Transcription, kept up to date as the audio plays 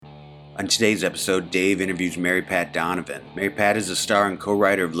On today's episode, Dave interviews Mary Pat Donovan. Mary Pat is a star and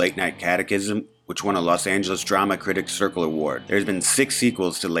co-writer of Late Night Catechism, which won a Los Angeles Drama Critics Circle Award. There's been 6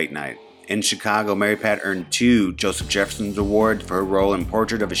 sequels to Late Night. In Chicago, Mary Pat earned 2 Joseph Jefferson's Awards for her role in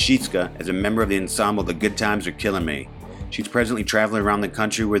Portrait of a Shitska as a member of the ensemble The Good Times Are Killing Me. She's presently traveling around the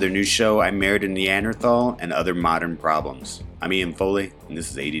country with her new show, I Married a Neanderthal and Other Modern Problems. I'm Ian Foley, and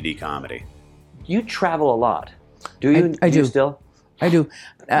this is ADD Comedy. You travel a lot. Do you? I do. Still? I do.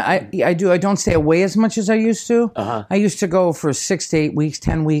 I do. I don't stay away as much as I used to. Uh-huh. I used to go for 6 to 8 weeks,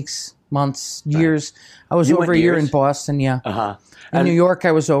 10 weeks, months, years. I was You over went a year years? in Boston, yeah. Uh-huh. In New York,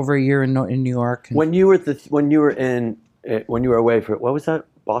 I was over a year in New York. When you were away for, what was that?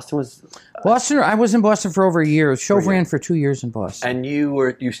 Boston was. Boston, I was in Boston for over a year. Show ran for 2 years in Boston. And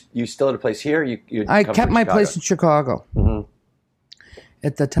you still had a place here? You I come kept from my Chicago? place in Chicago. Mhm.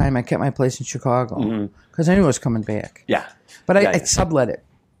 At the time, I kept my place in Chicago because I knew I was coming back. Yeah. But I Yeah. sublet it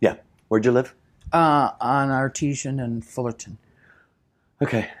Yeah. Where'd you live? on Artesian and Fullerton.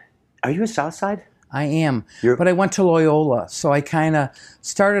 Okay. Are you a South Side? I am. You're- But I went to Loyola, so I kind of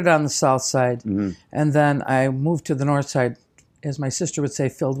started on the south side, Mm-hmm. and then I moved to the north side, as my sister would say,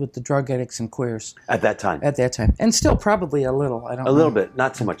 filled with the drug addicts and queers At that time? at that time. And still probably a little. I don't know. A little bit.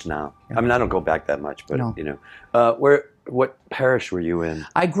 Not so much now. I mean, I don't go back that much, but, No. you know. What parish were you in?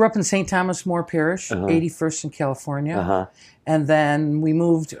 I grew up in St. Thomas More Parish, 81st in California. Uh-huh. And then we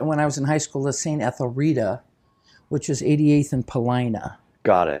moved, when I was in high school, to St. Ethelreda, which is 88th and Paulina.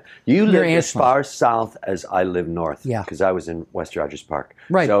 Got it. You Near lived as Ashland. far south as I live north. Yeah. Because I was in West Rogers Park.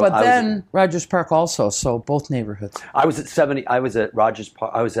 Right, So but I was- then Rogers Park also, so both neighborhoods. I was at Rogers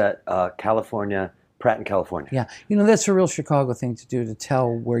Park. I was at California, Pratt, California. Yeah, you know, that's a real Chicago thing to do, to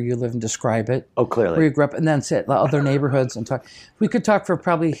tell where you live and describe it. Oh, clearly. Where you grew up, and then sit other neighborhoods and talk. We could talk for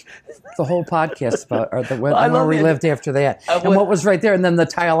probably the whole podcast about where love we it. lived after that, and what was right there, and then the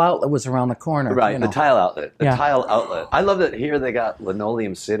tile outlet was around the corner. Right, you the know. tile outlet. Yeah. Tile outlet. I love that here they got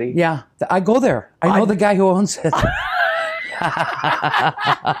Linoleum City. Yeah, I go there. I know the guy who owns it.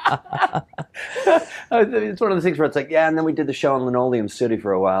 It's one of those things where it's like, yeah, and then we did the show in Linoleum City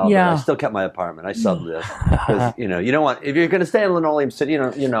for a while. Yeah. But I still kept my apartment. I subbed this because you don't want, if you're going to stay in Linoleum City,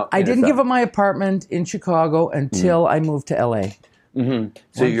 I didn't give up my apartment in Chicago until I moved to LA.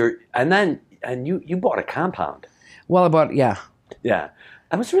 So you bought a compound. Well, yeah. Yeah,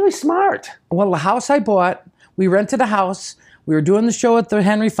 that was really smart. Well, the house I bought, we rented a house. We were doing the show at the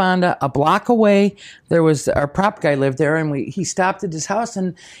Henry Fonda. A block away, there was our prop guy lived there, and he stopped at his house,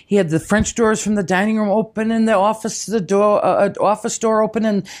 and he had the French doors from the dining room open, and the office door open,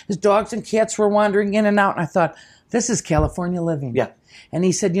 and his dogs and cats were wandering in and out. And I thought, this is California living. Yeah. And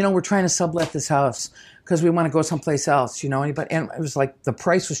he said, we're trying to sublet this house because we want to go someplace else, and it was like the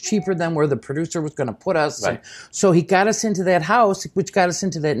price was cheaper than where the producer was going to put us. Right. So he got us into that house, which got us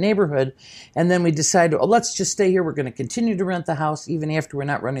into that neighborhood, and then we decided, let's just stay here. We're going to continue to rent the house even after we're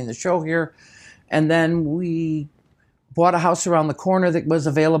not running the show here. And then we bought a house around the corner that was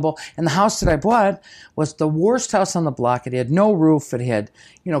available, and the house that I bought was the worst house on the block. It had no roof. It had,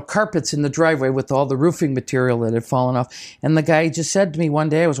 carpets in the driveway with all the roofing material that had fallen off. And the guy just said to me one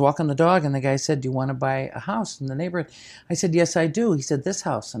day, I was walking the dog, and the guy said, "Do you want to buy a house in the neighborhood?" I said, "Yes, I do." He said, "This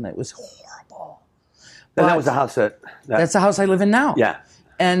house," and it was horrible. And that was the house That's the house I live in now. Yeah.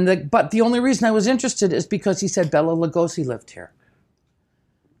 But the only reason I was interested is because he said Bela Lugosi lived here.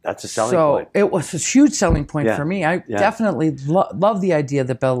 That's a selling So point. it was a huge selling point Yeah. for me. I Yeah. definitely love the idea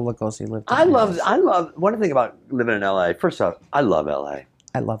that Bela Lugosi lived here. I love one thing about living in LA. First off, I love LA.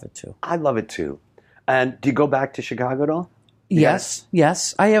 I love it too. I love it too. And do you go back to Chicago at all? Yes.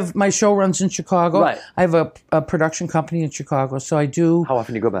 I have my show runs in Chicago. Right. I have a production company in Chicago, so I do. How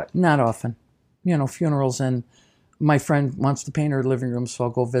often do you go back? Not often. Funerals, and my friend wants to paint her living room, so I'll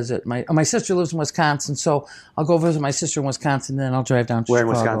go visit. My sister lives in Wisconsin, so I'll go visit my sister in Wisconsin, then I'll drive down to Where in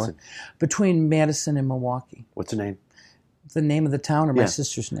Chicago. Wisconsin? Between Madison and Milwaukee. What's the name? The name of the town or my Yeah.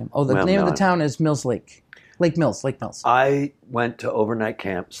 sister's name? Oh, the Well, name no, of the town is Mills Lake. Lake Mills. I went to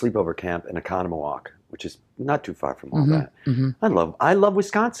sleepover camp in Economawalk, which is not too far from all that. I love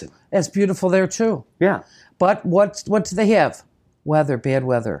Wisconsin. It's beautiful there too. Yeah. But what do they have? Weather, bad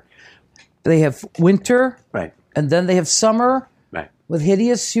weather. They have winter, Right. and then they have summer Right. with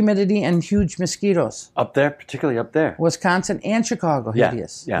hideous humidity and huge mosquitoes. Up there, particularly up there. Wisconsin and Chicago, Yeah,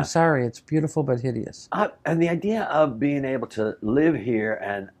 hideous. yeah. I'm sorry, it's beautiful but hideous. And the idea of being able to live here,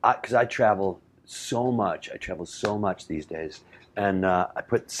 and because I travel so much these days, and I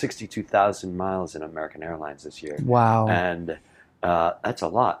put 62,000 miles in American Airlines this year. Wow. And that's a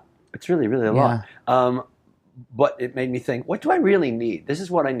lot. It's really, really a lot. But it made me think, what do I really need? This is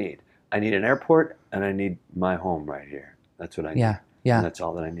what I need. I need an airport, and I need my home right here. That's what I need. Yeah. Yeah. And that's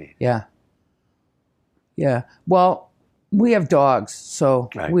all that I need. Yeah. Yeah. Well, we have dogs, so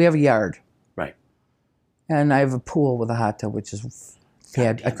Right. we have a yard. Right. And I have a pool with a hot tub, which is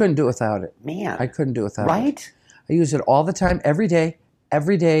fad. I couldn't do it without it. Man. I couldn't do it without it. Right? I use it all the time, every day,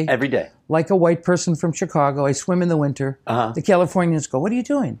 every day. Every day. Like a white person from Chicago. I swim in the winter. Uh-huh. The Californians go, "What are you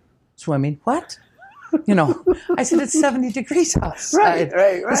doing?" Swimming. What? You know, I said, it's 70 degrees outside.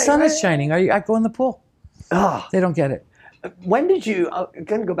 Right. The sun is shining. I go in the pool. Oh. They don't get it. When did you,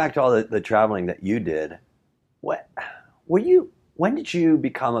 going to go back to all the traveling that you did, when did you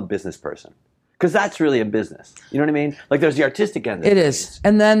become a business person? Because that's really a business. You know what I mean? Like there's the artistic end. It is.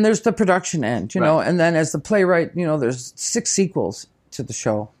 And then there's the production end, you know, Right. and then as the playwright, you know, there's 6 sequels to the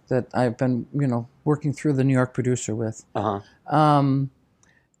show that I've been, you know, working through the New York producer with. Uh-huh.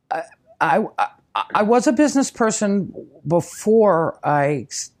 I was a business person before I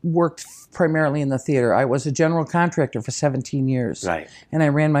worked primarily in the theater. I was a general contractor for 17 years. Right. And I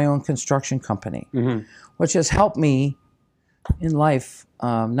ran my own construction company, which has helped me in life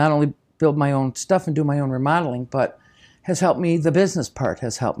not only build my own stuff and do my own remodeling, but has helped me, the business part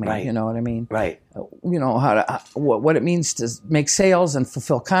has helped me, Right. you know what I mean? Right. You know, what it means to make sales and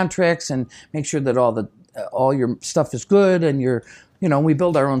fulfill contracts and make sure that all your stuff is good and you know, we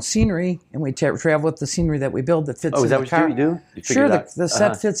build our own scenery, and we travel with the scenery that we build that fits in Oh, is that the what car. you do? You Sure, figure it out? the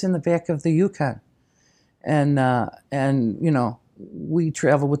set fits in the back of the Yukon. And you know, we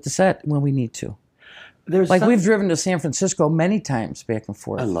travel with the set when we need to. We've driven to San Francisco many times back and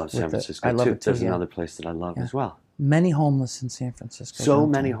forth. I love San Francisco I love too. it too. There's yeah. another place that I love as well. Many homeless in San Francisco. So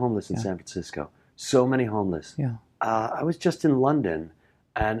downtown. many homeless in San Francisco. So many homeless. Yeah. I was just in London,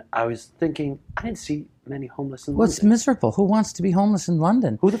 and I was thinking, I didn't see many homeless in Well, it's London. miserable. Who wants to be homeless in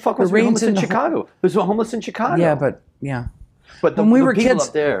London? Who the fuck wants It to be rains homeless in the Chicago? There's homeless in Chicago. Yeah, but yeah. But the, When we the were people kids,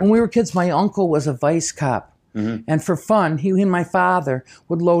 up there. when we were kids, my uncle was a vice cop. And for fun, he and my father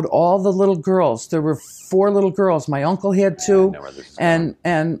would load all the little girls. There were 4 little girls. My uncle had 2, know where this is and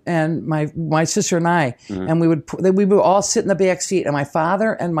my sister and I. And we would all sit in the back seat. And my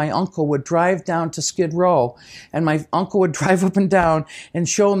father and my uncle would drive down to Skid Row, and my uncle would drive up and down and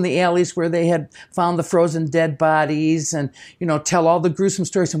show them the alleys where they had found the frozen dead bodies, and you know, tell all the gruesome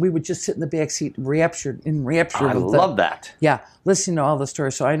stories. And we would just sit in the back seat, enraptured. I love that. Yeah, listening to all the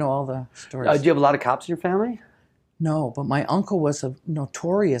stories. So I know all the stories. Do you have a lot of cops in your family? No, but my uncle was a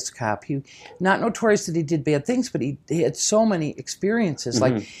notorious cop. He, not notorious that he did bad things, but he had so many experiences.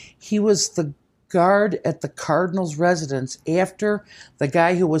 Like he was the guard at the Cardinals' residence after the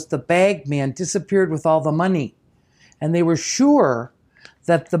guy who was the bag man disappeared with all the money. And they were sure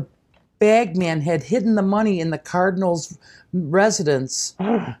that the bag man had hidden the money in the Cardinals' residence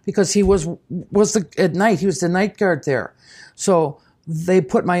because he was at night. He was the night guard there. So they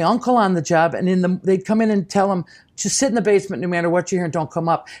put my uncle on the job, and they'd come in and tell him, just sit in the basement no matter what you hear and don't come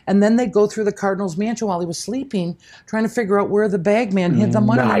up. And then they'd go through the Cardinals' mansion while he was sleeping, trying to figure out where the bag man hid the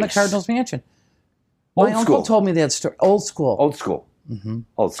money in the Nice. Cardinals' mansion. Old My uncle school. told me that story. Old school. Old school.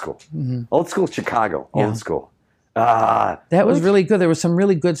 Old school. Old school Chicago. Yeah. Old school. That was really good. There were some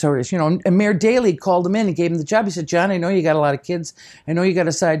really good stories. You know, and Mayor Daley called him in and gave him the job. He said, "John, I know you got a lot of kids. I know you got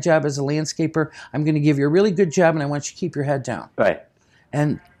a side job as a landscaper. I'm going to give you a really good job, and I want you to keep your head down." Right.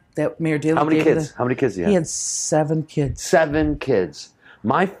 And that Mayor Daley How many gave kids? the- How many kids do you He have? had 7 kids. 7 kids.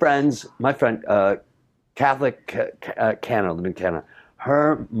 My friend, Catholic Canada, lived in Canada.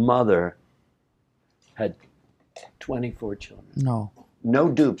 Her mother had 24 children. No. No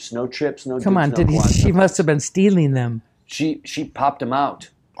dupes, no trips, no Come dupes, on, no did he? quads, She no- must have been stealing them. She popped them out.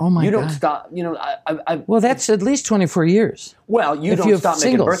 Oh my You God! don't stop. You know, Well, that's at least 24 years. well, you if don't you have stop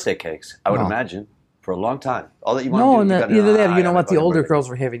making singles. birthday cakes. I would No. imagine for a long time. All that you want No, to and do, either that, or you know what? The older girl. girls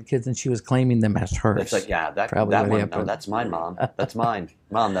were having kids, and she was claiming them as hers. It's like, yeah, that Probably that what one. No, happened. that's mine, Mom. That's mine,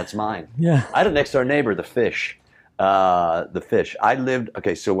 Mom. That's mine. Yeah. I had a next door neighbor, the fish. The fish. I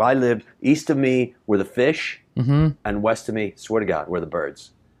lived east of me were the fish, and west of me, swear to God, were the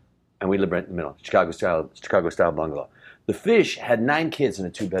birds, and we lived right in the middle, Chicago style bungalow. The fish had 9 kids in a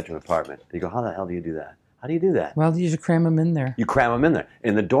 2-bedroom apartment. You go, how the hell do you do that? How do you do that? Well, you should cram them in there. You cram them in there,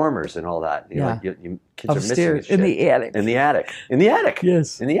 in the dormers and all that. You know, Yeah. like kids Upstairs, are missing in the attic. In the attic. In the attic.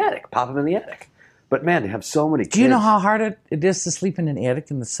 Yes. In the attic. Pop them in the attic. But man, they have so many kids. Do you know how hard it is to sleep in an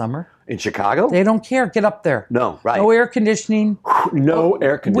attic in the summer? In Chicago? They don't care. Get up there. No, right. No air conditioning. No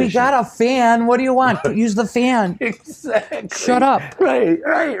air conditioning. We got a fan. What do you want? Use the fan. Exactly. Shut up. Right.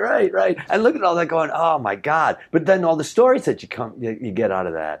 And look at all that going, oh my God. But then all the stories that you get out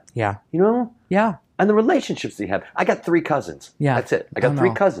of that. Yeah. You know? Yeah. And the relationships that you have. I got 3 cousins. Yeah. That's it. I got Oh, 3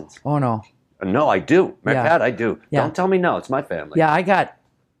 no. cousins. Oh no. No, I do. Mary Yeah. Pat, I do. Yeah. Don't tell me no. It's my family. Yeah, I got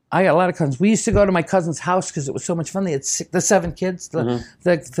I got a lot of cousins. We used to go to my cousin's house because it was so much fun. They had the 7 kids,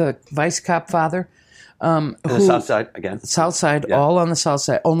 the vice cop father. The South Side again. South Side, all on the South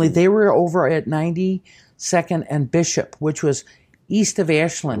Side. Only they were over at 92nd and Bishop, which was east of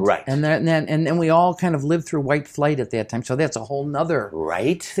Ashland. Right. And then we all kind of lived through White Flight at that time. So that's a whole nother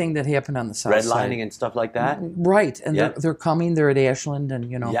thing that happened on the South Side. Redlining and stuff like that. Right. And they're coming. They're at Ashland and,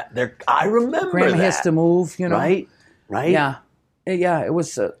 Yeah, I remember Grandma that. has to move, Right. Yeah. Yeah, it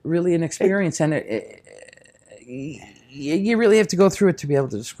was really an experience. And you really have to go through it to be able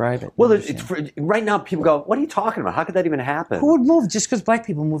to describe it. Well, right now people go, what are you talking about? How could that even happen? Who would move just because black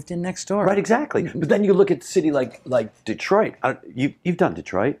people moved in next door? Right, exactly. But then you look at a city like Detroit. You've done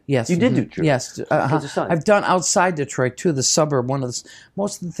Detroit. Yes. You did Detroit. Yes. I've done outside Detroit, too, the suburb.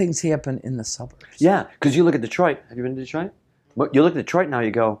 Most of the things happen in the suburbs. Yeah, because you look at Detroit. Have you been to Detroit? You look at Detroit now, you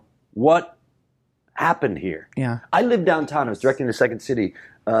go, what happened here? Yeah. I lived downtown. I was directing the Second City,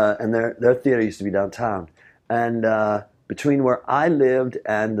 and their theater used to be downtown. And between where I lived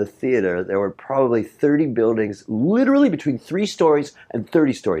and the theater, there were probably 30 buildings, literally between 3 stories and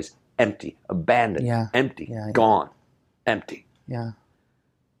 30 stories, empty, abandoned, empty, gone, empty. Yeah.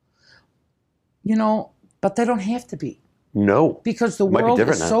 But they don't have to be. No. Because the world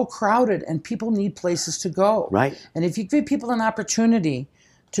is so crowded and people need places to go. Right. And if you give people an opportunity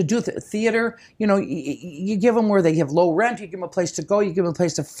to do theater, you give them where they have low rent, you give them a place to go, you give them a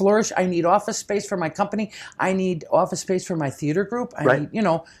place to flourish. I need office space for my company. I need office space for my theater group. I need,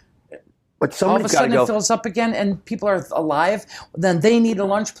 but all of a sudden it fills up again and people are alive. Then they need a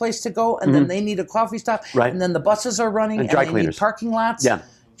lunch place to go and then they need a coffee stop. Right. And then the buses are running and dry they cleaners. need parking lots. Yeah.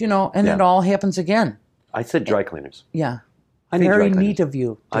 And it all happens again. I said dry cleaners. Yeah. I need Very dry cleaners. neat of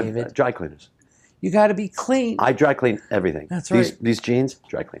you, David. Dry cleaners. You got to be clean. I dry clean everything. That's right. These jeans,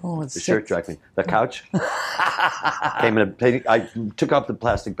 dry clean. Oh, it's the shirt, sick. dry clean. The couch came in I took off the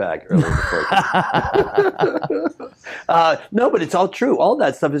plastic bag earlier before. No, but it's all true. All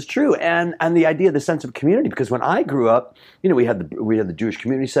that stuff is true, and the idea, the sense of community. Because when I grew up, we had the Jewish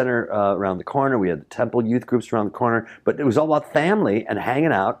Community Center around the corner. We had the Temple youth groups around the corner. But it was all about family and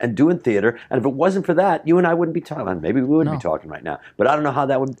hanging out and doing theater. And if it wasn't for that, you and I wouldn't be talking. Maybe we wouldn't be talking right now. But I don't know how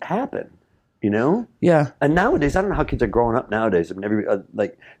that would happen. Yeah. And nowadays, I don't know how kids are growing up nowadays. I mean,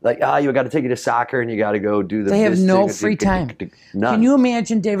 you got to take you to soccer and you got to go do the. They have no free time. None. Can you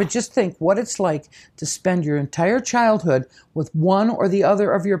imagine, David? Just think what it's like to spend your entire childhood with one or the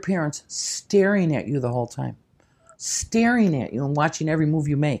other of your parents staring at you the whole time, staring at you and watching every move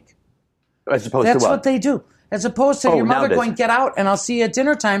you make. As opposed That's to what? what they do. As opposed to your mother nowadays. going, get out and I'll see you at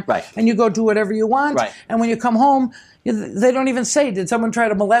dinner time. Right. And you go do whatever you want. Right. And when you come home, they don't even say, did someone try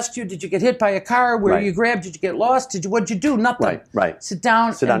to molest you? Did you get hit by a car? Where you grabbed? Did you get lost? What'd you do? Nothing. Right. Sit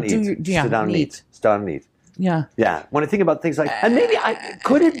down and eat. do your, Sit down and eat. Sit down and eat. Yeah. Yeah. When I think about things like, and maybe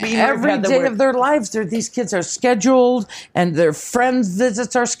could it be every day of their lives, these kids are scheduled, and their friends'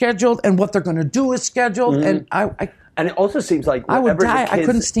 visits are scheduled, and what they're going to do is scheduled, and And it also seems like I would die. the kids, I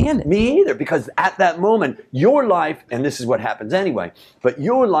couldn't stand it. Me either, because at that moment, your life, and this is what happens anyway, but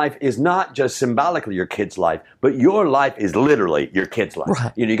your life is not just symbolically your kid's life, but your life is literally your kid's life.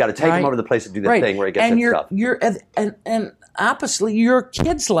 Right. You got to take him over to the place to do the thing where he gets his stuff. And oppositely, your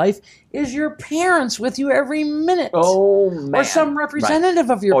kid's life is your parents with you every minute. Oh, man. Or some representative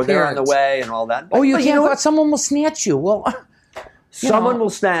of your or parents. they're on the way and all that. Oh, you But can't know go what? out. Someone will snatch you. Well, Someone will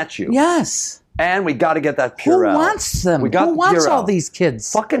snatch you. yes. And we got to get that Who Purell. wants them? We got Who the wants Purell. all these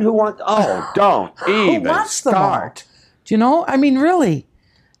kids? Fucking who wants? Oh, don't even wants them all? start. Do you know? I mean, really.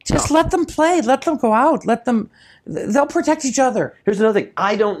 Just let them play. Let them go out. They'll protect each other. Here's another thing.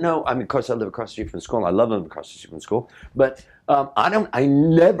 I don't know. I mean, of course, I live across the street from school. I love living across the street from school. But I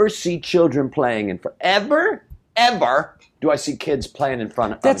never see children playing in front. Ever do I see kids playing in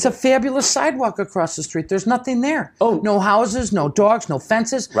front of That's a fabulous sidewalk across the street. There's nothing there. Oh. No houses, no dogs, no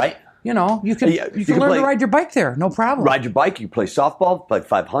fences. Right. You know, you can can learn play- to ride your bike there. No problem. Ride your bike. You play softball, play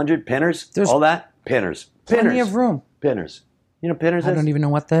 500, pinners, There's all that. Pinners. Plenty of room. Pinners. You know what pinners is? I don't even know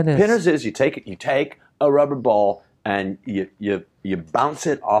what that is. Pinners is you take a rubber ball and you bounce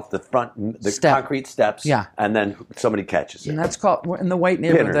it off the Step. concrete steps. Yeah. And then somebody catches it. And that's called, in the white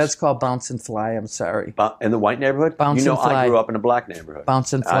neighborhood, Pinners. that's called bounce and fly. I'm sorry. In the white neighborhood? Bounce you know, and fly. I grew up in a black neighborhood.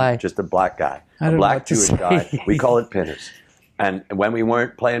 Bounce and fly. I'm just a black guy. I don't a know black what to Jewish say. guy. We call it pinners. And when we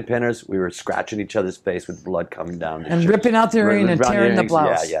weren't playing pinners, we were scratching each other's face with blood coming down. And ripping out the earring and tearing the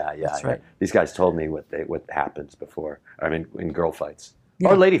blouse. Yeah. That's right. These guys told me what happens before. I mean, in girl fights. Yeah.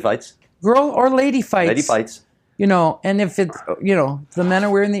 Or lady fights. Girl or lady fights. Lady fights. You know, and if the men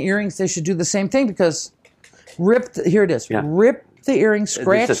are wearing the earrings, they should do the same thing because rip the earring,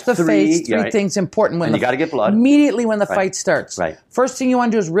 scratch It's a the three, face. Three right. things important when And you gotta get blood. Immediately when the fight starts. Right. First thing you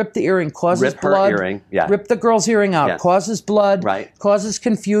want to do is rip the earring. Causes Rip her blood. earring, yeah. Rip the girl's earring out. Yeah. Causes blood. Right. Causes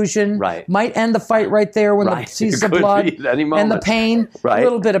confusion. Right. Might end the fight right there when Right. the sees It the could blood be at any and the moment. pain. Right. A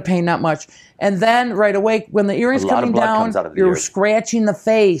little bit of pain, not much. And then right away when the earring's A lot of coming blood down, comes out of the you're ear. scratching the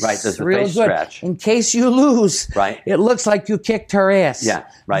face. Right, there's the real face good. scratch. In case you lose, Right. it looks like you kicked her ass. Yeah,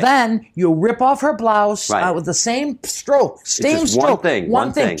 right. Then you rip off her blouse Right. with the same stroke. Same just stroke. one thing,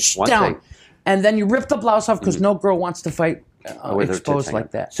 one thing, one down. thing. And then you rip the blouse off because no girl wants to fight With her tits exposed hanging.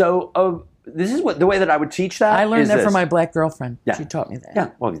 like that. So this is the way that I would teach that. I learned is that this. from my black girlfriend. Yeah. She taught me that. Yeah,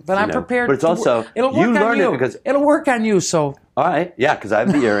 well, but you I'm know, prepared. but it's also- it'll you work on learned it you because- it'll work on you. So All right, yeah, because I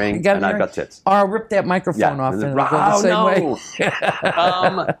have the you earring got and I've got tits. Or I'll rip that microphone off and it'll go the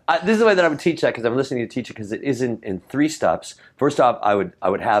same way. This is the way that I would teach that because I'm listening to teach it because it is in three steps. First off, I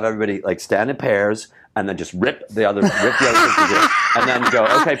would have everybody like stand in pairs and then just rip the other person's ear, and then go,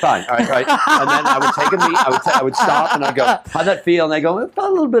 okay, fine, all right, and then I would take a knee, I would stop and I'd go, how'd that feel? And they go, it felt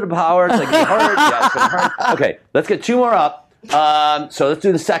a little bit of power. It's like it hurt, yeah, it's gonna hurt. Okay, let's get two more up. So let's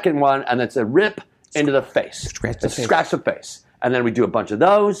do the second one, and it's a rip into the face. Scratch the face. Scratch the face, and then we do a bunch of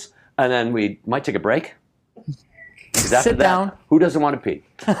those, and then we might take a break. 'Cause after Sit that, down. who doesn't want to pee?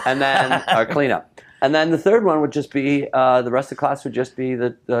 And then clean up. And then the third one would just be the rest of the class would just be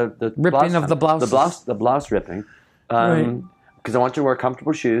the Ripping of the blouses. the blouse ripping. Right. Because I want you to wear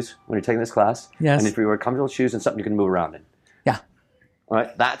comfortable shoes when you're taking this class. Yes. And if you wear comfortable shoes and something you can move around in. Yeah. All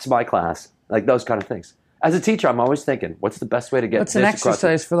right, that's my class. Like those kind of things. As a teacher, I'm always thinking, what's the best way to get What's this an across the-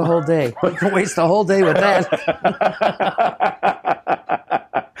 exercise for the whole day? You can waste the whole day with that.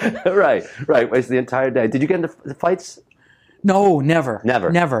 Right. Waste the entire day. Did you get into the fights? No, never.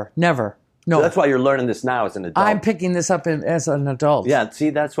 Never. No. So that's why you're learning this now as an adult. I'm picking this up as an adult. Yeah,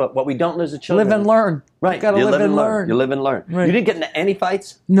 see, that's what we don't as a children. Live and learn. Right. You gotta You live and learn. You live and learn. Right. You didn't get into any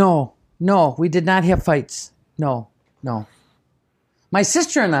fights? No, we did not have fights. No. My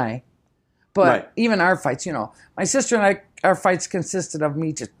sister and I, but Right. even our fights, my sister and I, our fights consisted of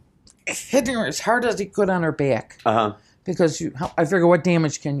me just hitting her as hard as he could on her back. Uh-huh. Because I figure what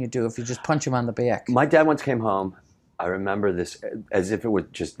damage can you do if you just punch him on the back? My dad once came home. I remember this as if it was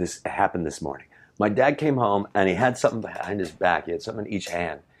just this happened this morning. My dad came home and he had something behind his back. He had something in each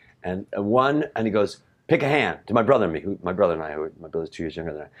hand. And he goes, pick a hand to my brother and me. My brother and I, my brother's 2 years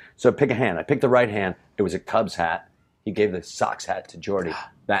younger than I. So pick a hand. I picked the right hand. It was a Cubs hat. He gave the Sox hat to Jordy.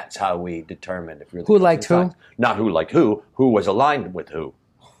 That's how we determined if we were the Who Cubs liked and who? Sox. Not who liked who was aligned with who,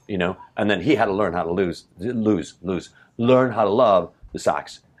 And then he had to learn how to lose, learn how to love the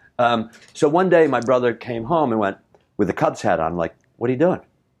Sox. So one day my brother came home and went with the Cubs hat on. I'm like, what are you doing?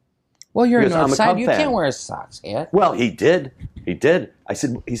 Well, you're Because I'm north a side. Cub You fan. can't wear a Sox hat. Well, he did. I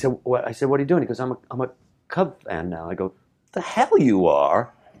said, what are you doing? He goes, I'm a Cub fan now. I go, the hell you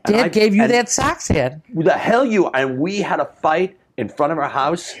are. And Dad gave you and that Sox hat. The hell you are. And we had a fight in front of our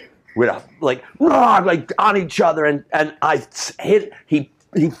house with like on each other. And I hit, he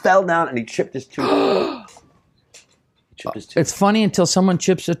fell down and he chipped his tooth. It's funny until someone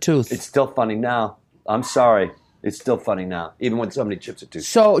chips a tooth. It's still funny now. I'm sorry. It's still funny now, even when somebody chips a tooth.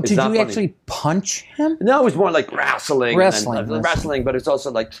 So, It's did not you funny. actually punch him? No, it was more like wrestling. Wrestling. But it's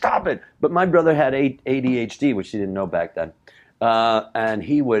also like, stop it. But my brother had ADHD, which he didn't know back then. And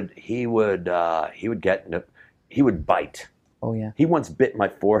he would bite. Oh yeah. He once bit my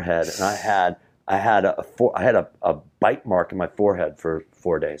forehead, and I had a bite mark in my forehead for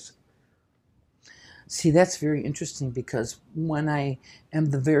 4 days. See, that's very interesting because when I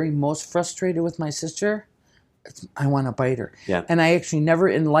am the very most frustrated with my sister, I want to bite her. Yeah. And I actually never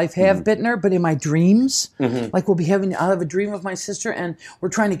in life have bitten her, but in my dreams, like I'll have a dream of my sister and we're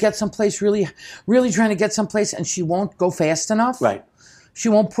trying to get someplace, really, really trying to get someplace, and she won't go fast enough. Right. She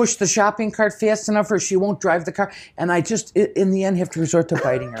won't push the shopping cart fast enough, or she won't drive the car. And I just, in the end, have to resort to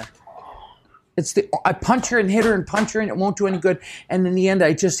biting her. I punch her and hit her and punch her and it won't do any good. And in the end,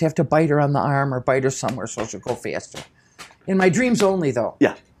 I just have to bite her on the arm or bite her somewhere so she'll go faster. In my dreams only, though.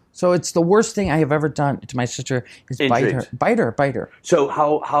 Yeah. So it's the worst thing I have ever done to my sister is In bite dreams. her. Bite her. So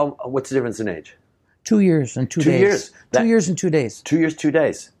what's the difference in age? 2 years and 2 days. 2 years. 2 years and 2 days. 2 years, 2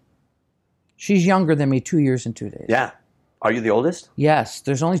 days. She's younger than me, 2 years and 2 days. Yeah. Are you the oldest? Yes,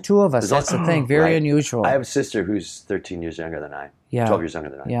 there's only two of us. That's the thing. Very Right. unusual. I have a sister who's 13 years younger than I. Yeah. 12 years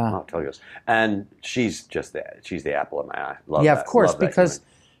younger than I. Yeah. Oh, 12 years. And she's the apple of my eye. Love yeah, that. of course, Love that because human.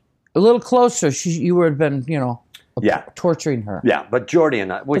 a little closer, you would have been, Yeah. torturing her. Yeah, but Jordy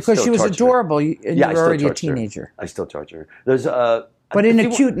and I... Because she was adorable and Yeah, I you were still already a torture her. teenager. I still torture her. There's But in a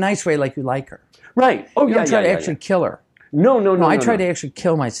cute, nice way, like you like her. Right. Oh, You yeah, don't try yeah, to actually yeah. kill her. No, I tried to actually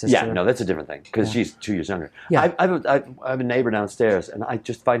kill my sister. Yeah, no, that's a different thing because she's 2 years younger. Yeah. I have a neighbor downstairs, and I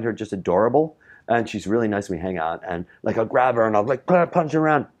just find her just adorable, and she's really nice when we hang out. And like I'll grab her and I'll like punch her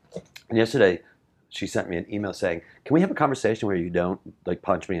around. And yesterday, she sent me an email saying, "Can we have a conversation where you don't like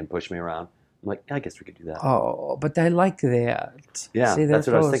punch me and push me around?" I'm like, I guess we could do that. Oh, but I like that. Yeah, See, that's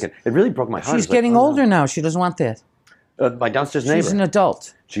what I was thinking. It really broke my heart. She's getting older now. She doesn't want that. My downstairs neighbor. She's an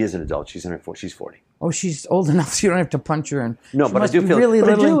adult. She is an adult. She's 40. Oh, she's old enough so you don't have to punch her. And No, she but I must do be feel really but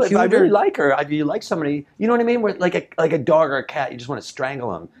I little do, and if I cute. really like her. If you like somebody, you know what I mean? Where like a dog or a cat, you just want to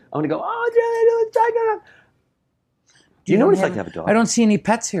strangle them. I want to go, oh, it's really strangle. Do you know what it's like to have a dog? I don't see any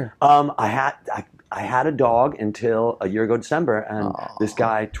pets here. I had a dog until a year ago December, and this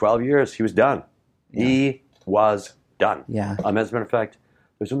guy, 12 years, he was done. Yeah. He was done. Yeah. As a matter of fact,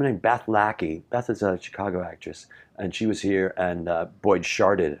 there's a woman named Beth Lackey. Beth is a Chicago actress, and she was here, and Boyd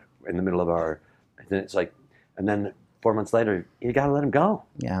sharted in the middle of our. And it's like, and then 4 months later, you got to let him go.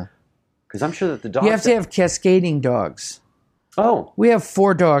 Yeah. Because I'm sure that the dog. You have to have cascading dogs. Oh. We have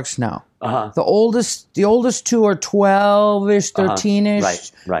 4 dogs now. Uh-huh. The oldest 2 are 12-ish,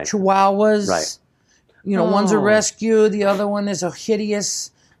 13-ish. Right. Chihuahuas. Right. You know, one's a rescue. The other one is a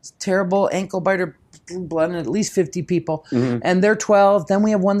hideous, terrible ankle biter, blood in at least 50 people. Mm-hmm. And they're 12. Then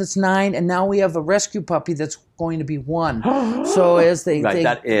we have one that's 9. And now we have a rescue puppy that's going to be 1. So as they... Right,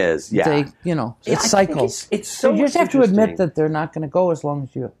 that is, yeah. They, you know, it cycles. It's so you just have to admit that they're not going to go as long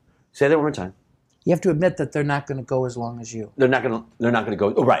as you. Say that one more time. You have to admit that they're not going to go as long as you. They're not going to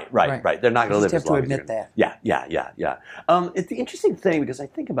go. Oh, right. They're not going to live as long as you. You have to admit that. Yeah. It's the interesting thing because I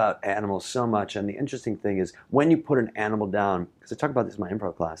think about animals so much, and the interesting thing is when you put an animal down. Because I talk about this in my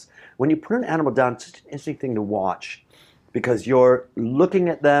improv class. When you put an animal down, it's such an interesting thing to watch because you're looking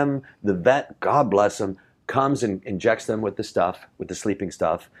at them. The vet, God bless him, comes and injects them with the stuff, with the sleeping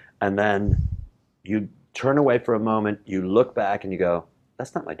stuff, and then you turn away for a moment. You look back and you go,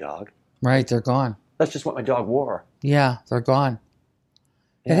 "That's not my dog." Right, they're gone. That's just what my dog wore. Yeah, they're gone.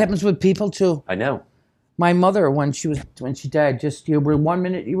 Yeah. It happens with people too. I know. My mother, when she died, just you were 1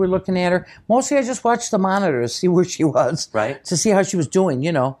 minute you were looking at her. Mostly, I just watched the monitor to see where she was, right? To see how she was doing,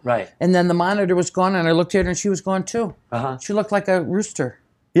 you know, right? And then the monitor was gone, and I looked at her, and she was gone too. She looked like a rooster,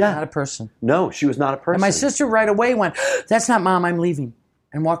 not a person. No, she was not a person. And my sister right away went, "That's not Mom. I'm leaving,"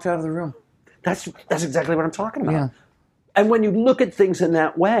 and walked out of the room. That's exactly what I'm talking about. Yeah. And when you look at things in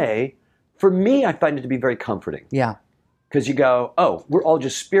that way. For me, I find it to be very comforting. Yeah. Because you go, oh, we're all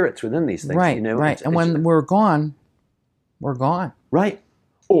just spirits within these things. Right, you know? right. And when we're gone, we're gone. Right.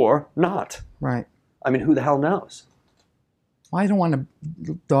 Or not. Right. I mean, who the hell knows? Well, I don't want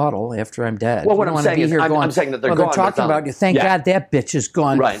to dawdle after I'm dead. Well, what I'm saying is, I'm saying that they're gone. They're talking about you. Thank God that bitch is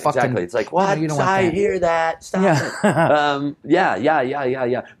gone. Right, fucking, exactly. It's like, what? You don't I hear that. Stop it.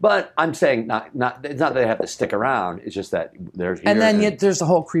 Yeah. But I'm saying, it's not that they have to stick around. It's just that they're here. And then there's the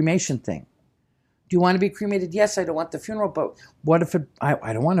whole cremation thing. Do you want to be cremated? Yes, I don't want the funeral, but what if I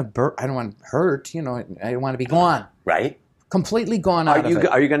don't want to I don't want to hurt, you know, I don't want to be gone. Right. Completely gone out of it.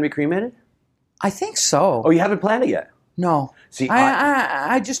 Are you going to be cremated? I think so. Oh, you haven't planned it yet? No. See,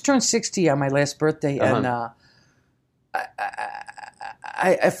 I just turned 60 on my last birthday, and I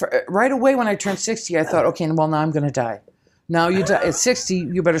right away when I turned 60, I thought, okay, well, now I'm going to die. Now you die at 60,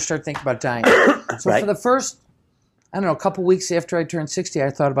 you better start thinking about dying. So for the first, I don't know, a couple weeks after I turned 60, I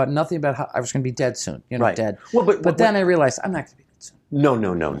thought about nothing about how I was going to be dead soon, dead. Well, but then I realized I'm not going to be dead soon. No.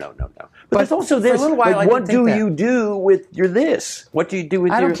 But it's also this. For a little while, what do you do with your this? What do you do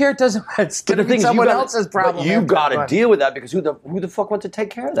with I don't care. It doesn't matter. It's going to be someone else's problem. But you got to deal with that because who the fuck wants to take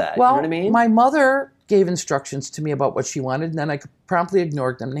care of that? Well, you know what I mean? My mother gave instructions to me about what she wanted, and then I promptly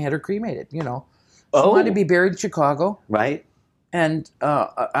ignored them and had her cremated. You know, she wanted to be buried in Chicago, right? And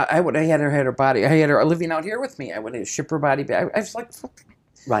I had her body. I had her living out here with me. I would ship her body back. I was like,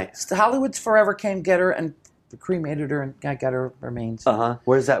 right. Hollywood's Forever came get her and cremated her, and I got her remains.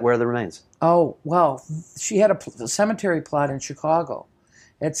 Where's that? Where are the remains? Oh, well, she had a cemetery plot in Chicago,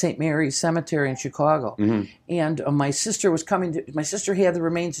 at St. Mary's Cemetery in Chicago. Mm-hmm. And my sister was coming. My sister had the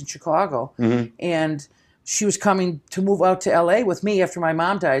remains in Chicago, and she was coming to move out to L.A. with me after my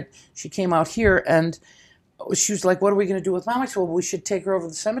mom died. She came out here, and she was like, "What are we going to do with Mom?" I said, "Well, we should take her over to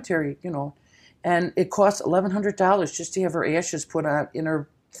the cemetery, you know." And it cost $1,100 just to have her ashes put out in her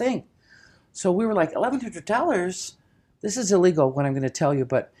thing. So we were like, $1,100? This is illegal, what I'm going to tell you.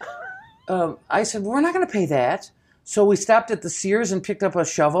 But I said, we're not going to pay that. So we stopped at the Sears and picked up a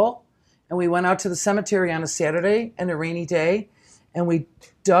shovel. And we went out to the cemetery on a Saturday and a rainy day. And we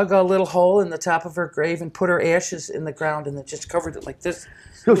dug a little hole in the top of her grave and put her ashes in the ground and then just covered it like this.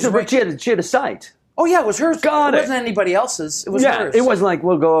 So she had a site. Oh yeah, it was hers. Got it it. wasn't anybody else's. It was hers. It wasn't like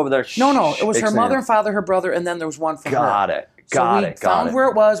we'll go over there. No, it was her Exam. mother and father, her brother, and then there was one for her. Got it. So Got we it. found where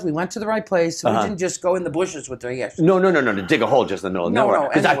it was. We went to the right place. Uh-huh. We didn't just go in the bushes with the ash. No, to dig a hole just in the middle of nowhere.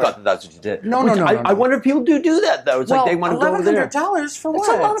 Because I anywhere. thought that's what you did. No. I wonder if people do that though. It's like they want to go over there. $1,100 for what? It's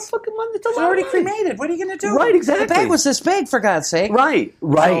a lot of fucking money. It's It's already cremated. What are you going to do? Right, exactly. The bag was this big, for God's sake. Right.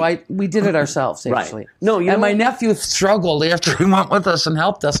 So we did it ourselves, Right. actually. No, you know and my what? nephew struggled after he went with us and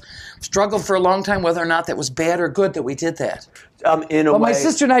helped us. Struggled for a long time whether or not that was bad or good that we did that. In a But way, my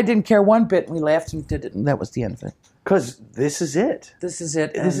sister and I didn't care one bit. And we laughed and did it, and that was the end of it. because this is it. This is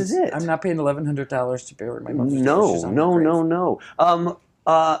it. This is it. I'm not paying $1,100 to bury my mother's ashes No. on her grave.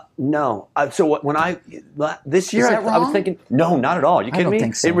 No. So when this year Is that I was wrong? thinking, no, not at all. You kidding don't me?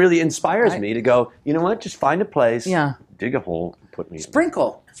 think so. It really inspires me to go. You know what? Just find a place. Yeah. Dig a hole. Put me.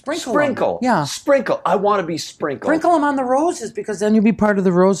 Sprinkle. Sprinkle. Yeah. Sprinkle. I want to be sprinkled. Sprinkle them on the roses because then you'll be part of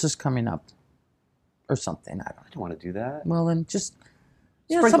the roses coming up. Or something. I don't know. I don't want to do that. Well, then just,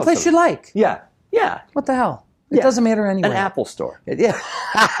 Sprinkle someplace some. you like. Yeah. Yeah. What the hell? It Yeah. doesn't matter anyway. An Apple store. Yeah.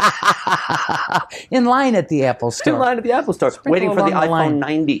 In line at the Apple store. In line at the Apple store, waiting for the along the iPhone line.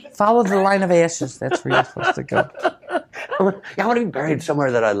 90. Follow the line of ashes. That's where you're supposed to go. I want to be buried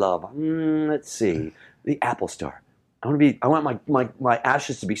somewhere that I love. Let's see, the Apple Store. I want my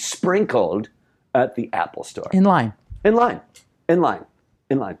ashes to be sprinkled at the Apple Store. In line. In line.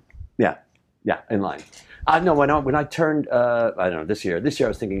 Yeah, in line. No, when I turned, I don't know, this year I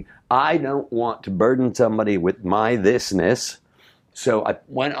was thinking, I don't want to burden somebody with my thisness. So I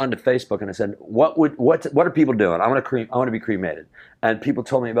went onto Facebook and I said, what are people doing? I want to be cremated. And people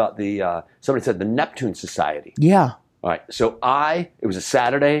told me about somebody said the Neptune Society. Yeah. All right, so it was a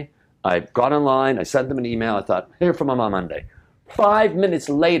Saturday. I got online. I sent them an email. I thought, hear from them on Monday. 5 minutes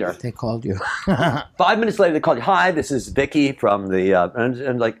later, They called you. 5 minutes later, they called you. Hi, this is Vicky from the,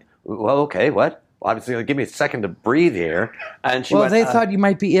 and like, well, okay, what? Well, obviously, give me a second to breathe here. And she went, They thought you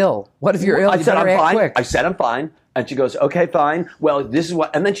might be ill. What if you're ill? I You said, better I'm act fine. quick. I said, I'm fine. And she goes, okay, fine. Well, this is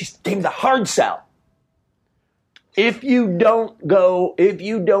what, and then she gave me the hard sell. If you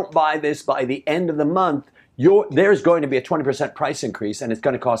don't buy this by the end of the month, there's going to be a 20% price increase, and it's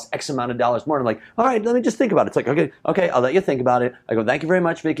going to cost X amount of dollars more. And I'm like, all right, let me just think about it. It's like, okay, I'll let you think about it. I go, thank you very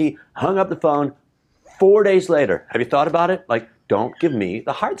much, Vicky. Hung up the phone. 4 days later, have you thought about it? Like, don't give me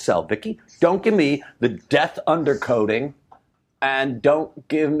the hard sell, Vicky. Don't give me the death undercoating, and don't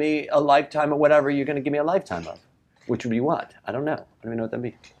give me a lifetime of whatever you're going to give me a lifetime of. Which would be what? I don't know. I don't even know what that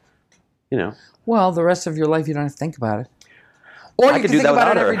means. You know. Well, the rest of your life, you don't have to think about it. Or I you could can do think that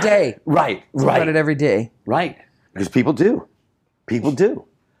about it without her. every day. Right. Think about it every day. Right. Because people do. People do.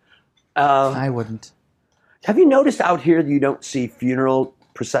 I wouldn't. Have you noticed out here that you don't see funeral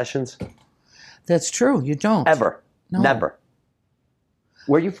processions? That's true. You don't. Ever. No. Never.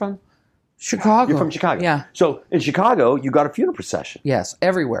 Where are you from? Chicago. You're from Chicago. Yeah. So in Chicago, you got a funeral procession. Yes.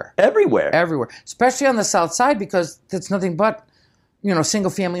 Everywhere. Everywhere. Everywhere. Especially on the south side because it's nothing but, single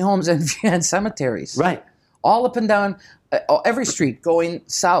family homes and cemeteries. Right. All up and down every street going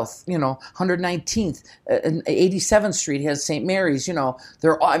south, 119th, and 87th Street has St. Mary's,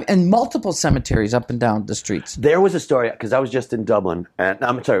 there are, and multiple cemeteries up and down the streets. There was a story, because I was just in Dublin, and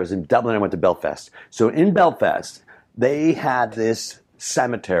I'm sorry, I was in Dublin, I went to Belfast. So in Belfast, they had this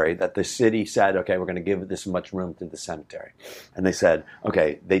cemetery that the city said, okay, we're going to give this much room to the cemetery. And they said,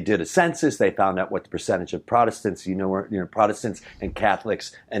 okay, they did a census, they found out what the percentage of Protestants, Protestants and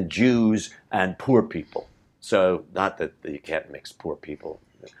Catholics and Jews and poor people. So not that you can't mix poor people,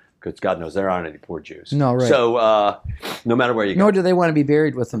 because God knows there aren't any poor Jews. No, right. So no matter where you go. Nor do they want to be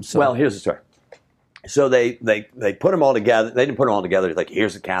buried with them. So. Well, here's the story. So they put them all together. They didn't put them all together. It's like,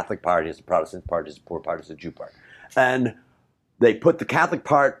 here's the Catholic part, here's the Protestant part, here's the poor part, here's the Jew part. And they put the Catholic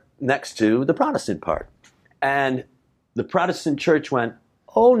part next to the Protestant part. And the Protestant church went,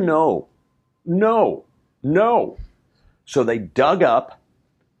 oh, no. So they dug up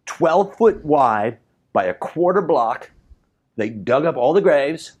 12 foot wide by a quarter block. They dug up all the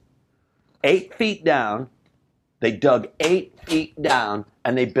graves, 8 feet down. They dug 8 feet down,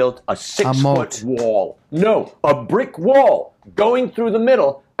 and they built a 6 foot wall. No, a brick wall going through the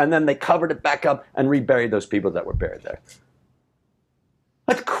middle, and then they covered it back up and reburied those people that were buried there.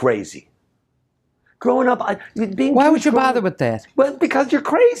 That's crazy. Growing up, why would you bother with that? Well, because you're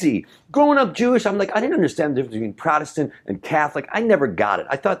crazy. Growing up Jewish, I'm like, I didn't understand the difference between Protestant and Catholic. I never got it.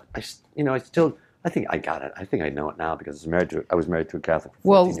 I thought, I think I got it. I think I know it now because I was married to a Catholic for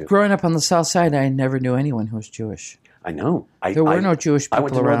 14 years. Growing up on the south side, I never knew anyone who was Jewish. I know. There were no Jewish people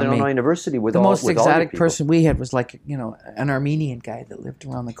around me. I went to Northern Illinois University with all the most with all exotic your people. person we had was like, an Armenian guy that lived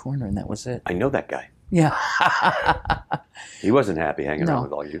around the corner, and that was it. I know that guy. Yeah. He wasn't happy hanging around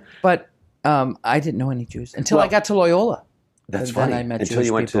with all you. But I didn't know any Jews until I Well, got to Loyola. That's And funny. then I met until Jewish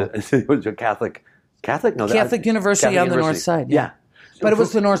you went people. to it was a Catholic. No, Catholic University on the north side. Yeah. But it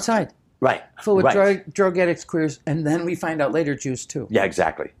was the north side. Right. Full with right. drug addicts, queers, and then we find out later Jews too. Yeah,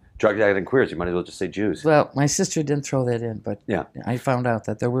 exactly. Drug addict and queers. You might as well just say Jews. Well, my sister didn't throw that in, but Yeah. I found out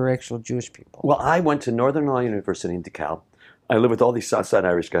that there were actual Jewish people. Well, I went to Northern Illinois University in DeKalb. I lived with all these Southside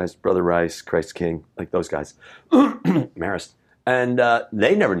Irish guys, Brother Rice, Christ King, like those guys, Marist, and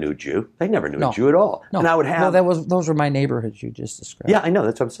they never knew Jew. They never knew a Jew at all. No. And I would have. Well, those were my neighborhoods you just described. Yeah, I know.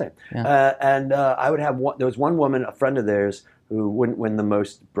 That's what I'm saying. Yeah. And I would have one. There was one woman, a friend of theirs, who wouldn't win the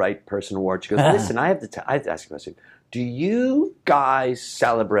most bright person award. She goes, "Listen, I have to ask you a question. Do you guys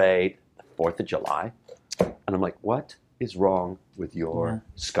celebrate the 4th of July?" And I'm like, "What is wrong with your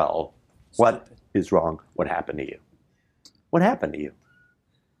skull? What is wrong? What happened to you? What happened to you?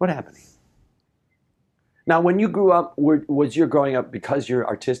 What happened to you?" Now, when you grew up, was your growing up because you're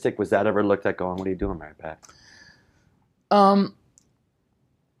artistic? Was that ever looked at going, "What are you doing, Mary Pat?"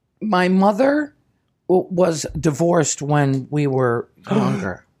 My mother was divorced when we were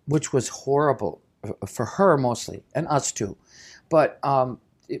younger, which was horrible for her mostly, and us too. But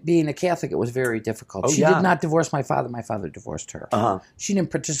being a Catholic, it was very difficult. She did not divorce my father. My father divorced her. Uh-huh. She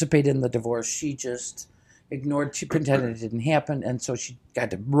didn't participate in the divorce. She just ignored. She pretended it didn't happen, and so she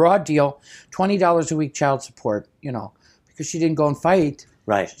got a raw deal, $20 a week child support. Because she didn't go and fight.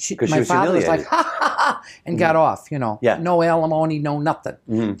 Right. Because she My was father was humiliated. like, ha ha ha, and got off. Yeah. No alimony, no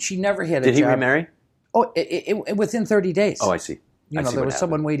nothing. She never had a Did he job. remarry? Oh, it within 30 days. Oh, I see. There was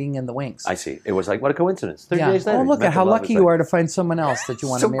someone waiting in the wings. I see. It was like, what a coincidence. 30 days later. Oh, look met at how the love lucky of you his are to find someone else that you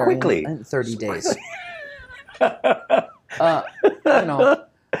want So to marry quickly. in 30 So days. quickly.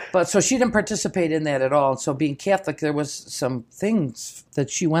 But so she didn't participate in that at all. So being Catholic, there was some things that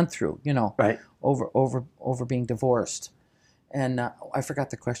she went through, Right. over being divorced. And I forgot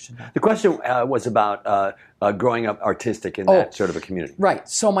the question now. The question was about growing up artistic in that sort of a community. Right.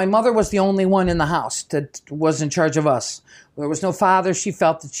 So my mother was the only one in the house that was in charge of us. There was no father. She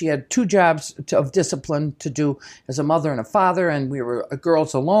felt that she had two jobs of discipline to do as a mother and a father, and we were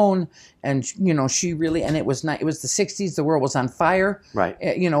girls alone. And she really, and it was not. It was the '60s. The world was on fire. Right.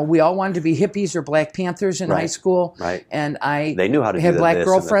 We all wanted to be hippies or Black Panthers in high school. Right. And They knew how to had do black this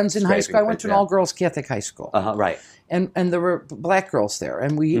and girlfriends the in high school. I went to an scraping, all-girls Catholic high school. Right. And there were black girls there,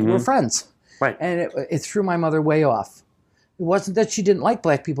 and we were friends. Right. And it threw my mother way off. It wasn't that she didn't like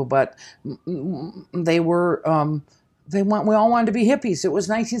black people, but they were. We all wanted to be hippies. It was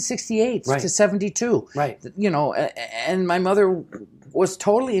 1968 to 72. Right. And my mother was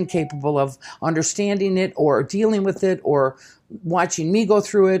totally incapable of understanding it or dealing with it or watching me go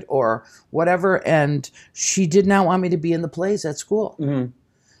through it or whatever. And she did not want me to be in the plays at school. Mm-hmm.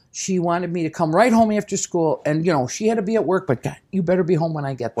 She wanted me to come right home after school. And, she had to be at work, but God, you better be home when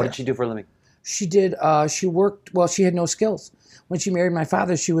I get there. What did she do for a living? She did, she worked, she had no skills. When she married my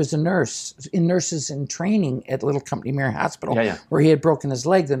father, she was a nurse, nurses in training at Little Company Mary Hospital, where he had broken his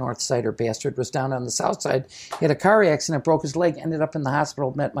leg. The North Sider bastard was down on the South Side. He had a car accident, broke his leg, ended up in the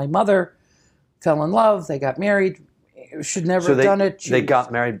hospital, met my mother, fell in love, they got married. Should never have done it. They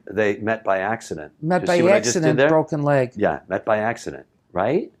got married, they met by accident. Met by accident, broken leg. Yeah, met by accident,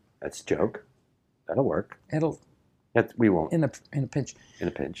 right? That's a joke. That'll work. We won't. In a pinch. In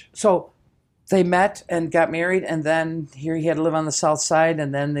a pinch. So they met and got married, and then here he had to live on the South Side,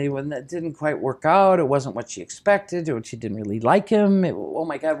 and then it didn't quite work out. It wasn't what she expected. She didn't really like him. Oh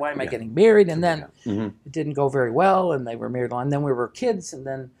my God, why am I getting married? And then it didn't go very well, and they were married long. And then we were kids, and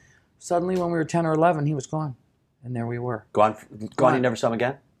then suddenly when we were 10 or 11, he was gone, and there we were. Gone. You never saw him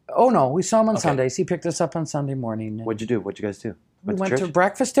again? Oh no, we saw him on Sundays. He picked us up on Sunday morning. What'd you do? What'd you guys do? We went to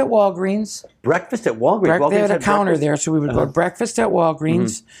breakfast at Walgreens. Breakfast at Walgreens? They had a counter there, so we would go to breakfast at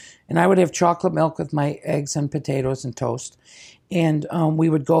Walgreens, and I would have chocolate milk with my eggs and potatoes and toast. And we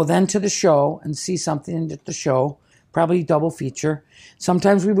would go then to the show and see something at the show, probably double feature.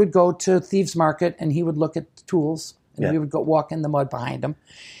 Sometimes we would go to Thieves Market, and he would look at the tools, and we would go walk in the mud behind him.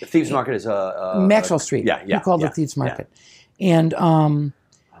 The Thieves Market is Maxwell Street. We called it Thieves Market. And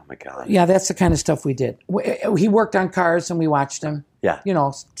my God. Yeah, that's the kind of stuff we did. He worked on cars, and we watched him. Yeah.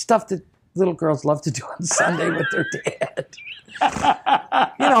 Stuff that little girls love to do on Sunday with their dad.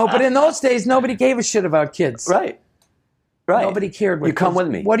 But in those days, nobody gave a shit about kids. Right. Nobody cared. You come with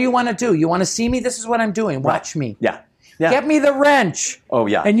me. What do you want to do? You want to see me? This is what I'm doing. Watch me. Yeah. Get me the wrench. Oh,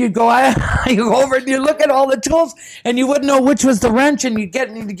 yeah. And you'd go, you go over and you look at all the tools, and you wouldn't know which was the wrench, and you'd give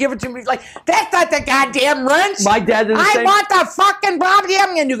it to me. Like, that's not the goddamn wrench. My dad did the I same. want the fucking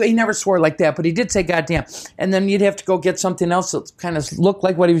goddamn. And he never swore like that, but he did say goddamn. And then you'd have to go get something else that kind of looked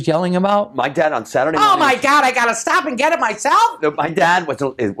like what he was yelling about. My dad on Saturday Oh, morning. my God, I got to stop and get it myself. My dad was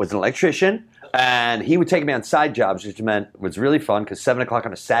an electrician, and he would take me on side jobs, which meant was really fun because 7 o'clock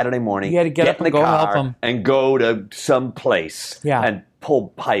on a Saturday morning, You had to get up in and the go car help him. and go to some place and pull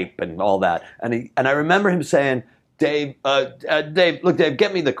pipe and all that. And I remember him saying, Dave, look, Dave,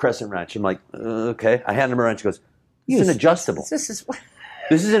 get me the crescent wrench. I'm like, okay. I hand him a wrench. He goes, it's an adjustable. This is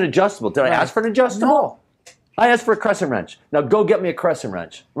This is an adjustable. Did I ask for an adjustable? No. I asked for a crescent wrench. Now go get me a crescent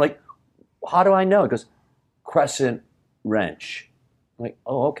wrench. I'm like, how do I know? He goes, crescent wrench. I'm like,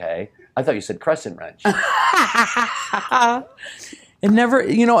 oh, okay. I thought you said crescent wrench. It never,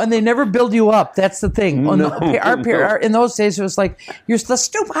 and they never build you up. That's the thing. No. In those days, it was like, you're the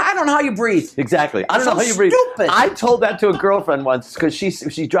stupid. I don't know how you breathe. Exactly. I don't So know how you breathe. stupid. I told that to a girlfriend once because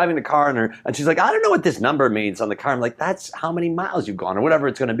she's driving the car and she's like, I don't know what this number means on the car. I'm like, that's how many miles you've gone or whatever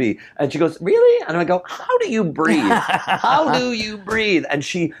it's going to be. And she goes, really? And I go, how do you breathe? How do you breathe? And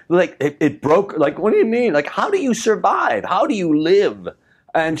she it broke. Like, what do you mean? Like, how do you survive? How do you live?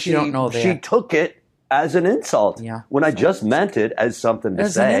 And she don't know that. She took it as an insult. Yeah. When I just meant it as something to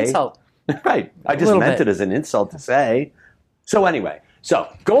As say. an insult. Right. I just little meant bit. it as an insult to say. So anyway,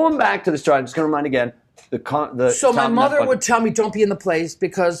 going back to the story, I'm just going to remind again. So my mother would tell me, don't be in the plays,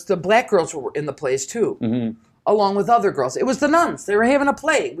 because the black girls were in the plays too, along with other girls. It was the nuns. They were having a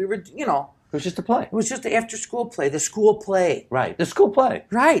play. We were, It was just a play. it was just the after-school play, the school play. Right. The school play.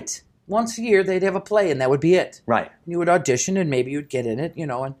 Right. Once a year, they'd have a play, and that would be it. Right. You would audition, and maybe you'd get in it,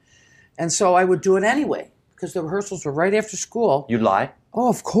 and so I would do it anyway, because the rehearsals were right after school. You'd lie? Oh,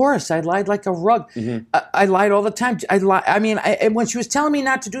 of course. I lied like a rug. I lied all the time. And when she was telling me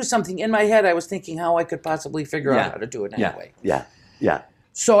not to do something, in my head, I was thinking how I could possibly figure out how to do it anyway. Yeah.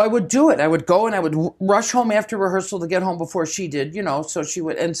 So I would do it. I would go and I would rush home after rehearsal to get home before she did, so she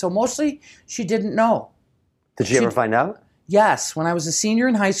would. And so mostly she didn't know. Did she ever find out? Yes. When I was a senior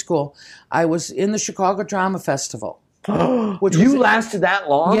in high school, I was in the Chicago Drama Festival. Which You lasted that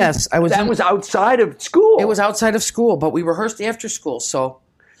long? Yes, I was. That was outside of school. It was outside of school, but we rehearsed after school, so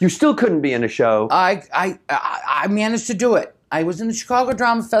You still couldn't be in a show. I managed to do it. I was in the Chicago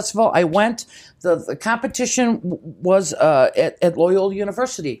Drama Festival. I went. The competition was at Loyola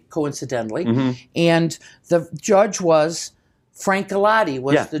University, coincidentally, and the judge was Frank Galati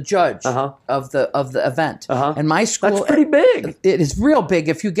was the judge of the event. And my school, That's pretty big. It is real big.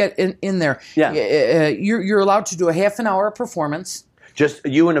 If you get in there, Yeah. you're allowed to do a half an hour performance. Just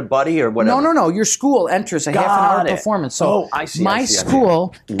you and a buddy or whatever? No. Your school enters a half an hour performance. So I see. my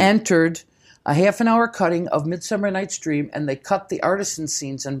school entered a half an hour cutting of Midsummer Night's Dream, and they cut the artisan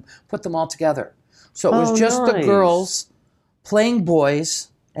scenes and put them all together. So it was just the girls playing boys,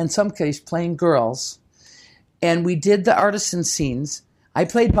 in some case playing girls, and we did the artisan scenes. I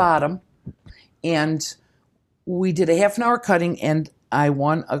played bottom, and we did a half an hour cutting, and I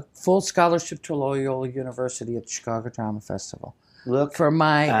won a full scholarship to Loyola University at the Chicago Drama Festival. Look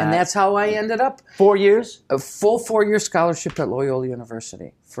And that's how I ended up. 4 years? A full 4-year scholarship at Loyola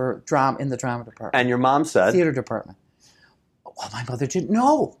University for drama in the drama department. And your mom said? Theater department. Well, my mother didn't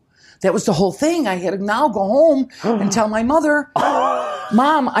know. That was the whole thing. I had to now go home and tell my mother,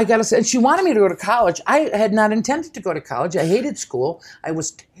 Mom, I got to, and she wanted me to go to college. I had not intended to go to college. I hated school. I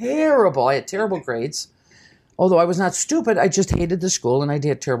was terrible. I had terrible grades. Although I was not stupid, I just hated the school and I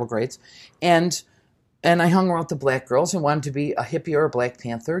had terrible grades. And I hung around with the black girls and wanted to be a hippie or a Black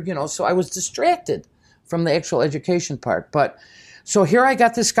Panther, so I was distracted from the actual education part. But so here I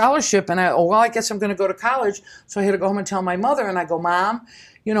got this scholarship, and I guess I'm going to go to college. So I had to go home and tell my mother, and I go, Mom,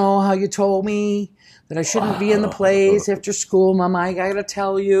 how you told me that I shouldn't be in the plays after school. Mama, I got to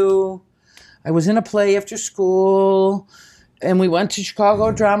tell you, I was in a play after school, and we went to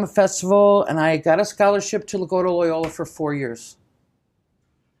Chicago Drama Festival, and I got a scholarship to go to Loyola for 4 years.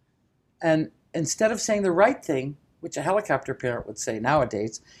 And instead of saying the right thing, which a helicopter parent would say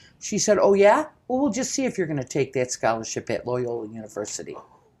nowadays, she said, oh, yeah? Well, we'll just see if you're going to take that scholarship at Loyola University.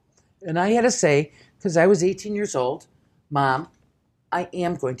 And I had to say, because I was 18 years old, Mom, I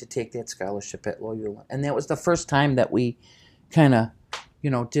am going to take that scholarship at Loyola. And that was the first time that we kind of,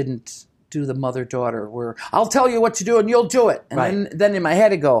 didn't do the mother-daughter where I'll tell you what to do and you'll do it. And then in my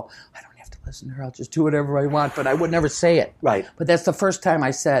head I go, I don't have to listen to her. I'll just do whatever I want. But I would never say it. Right. But that's the first time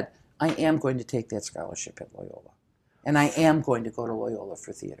I said, I am going to take that scholarship at Loyola. And I am going to go to Loyola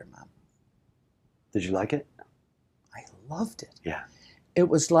for theater, Mom. Did you like it? I loved it. Yeah. It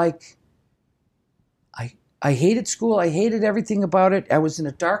was like I hated school. I hated everything about it. I was in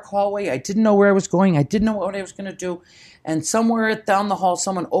a dark hallway. I didn't know where I was going. I didn't know what I was going to do. And somewhere down the hall,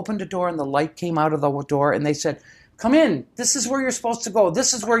 someone opened a door and the light came out of the door and they said, "Come in. This is where you're supposed to go.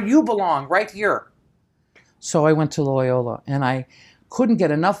 This is where you belong, right here." So I went to Loyola and I couldn't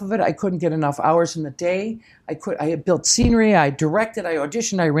get enough of it. I couldn't get enough hours in the day. I had built scenery. I directed. I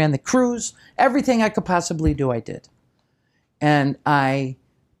auditioned. I ran the crews. Everything I could possibly do, I did. And I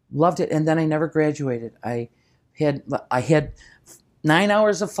loved it. And then I never graduated. I had 9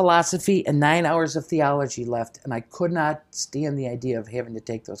 hours of philosophy and 9 hours of theology left, and I could not stand the idea of having to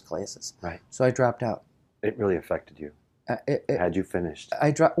take those classes. Right. So I dropped out. It really affected you. Had you finished?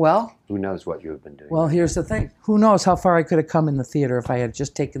 Well, who knows what you have been doing? Well, here's the thing. Who knows how far I could have come in the theater if I had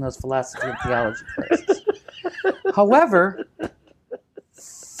just taken those philosophy and theology classes. However,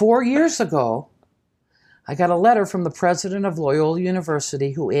 4 years ago, I got a letter from the president of Loyola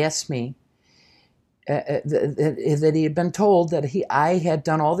University who asked me that he had been told that I had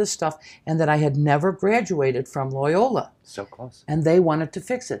done all this stuff and that I had never graduated from Loyola. So close. And they wanted to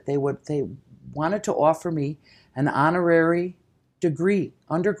fix it. They wanted to offer me an honorary degree,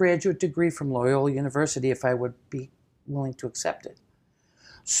 undergraduate degree from Loyola University if I would be willing to accept it.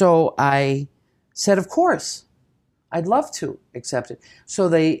 So I said, of course, I'd love to accept it. So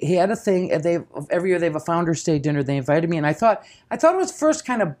they had a thing. Every year they have a Founders Day dinner. They invited me, and I thought it was first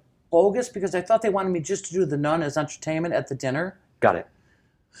kind of bogus because I thought they wanted me just to do The Nun as entertainment at the dinner. Got it.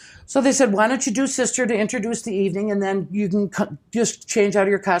 So they said, why don't you do Sister to introduce the evening, and then you can just change out of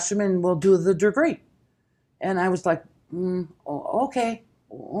your costume and we'll do the degree. And I was like, okay.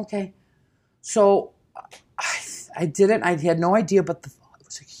 So I did it. I had no idea, but it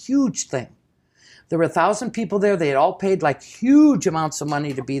was a huge thing. There were 1,000 people there. They had all paid like huge amounts of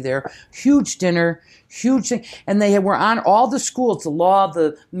money to be there. Huge dinner, huge thing. And they were on all the schools, the law,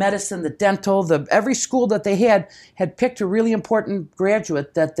 the medicine, the dental, every school that they had picked a really important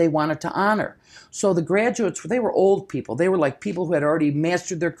graduate that they wanted to honor. So the graduates, they were old people. They were like people who had already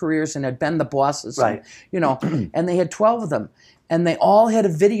mastered their careers and had been the bosses. Right. And, and they had 12 of them. And they all had a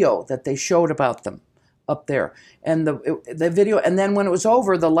video that they showed about them up there. And the video, and then when it was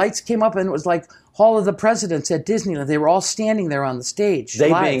over, the lights came up and it was like Hall of the Presidents at Disneyland. They were all standing there on the stage.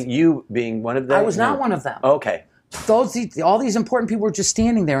 They live. being one of them? I was not one of them. Okay. All these important people were just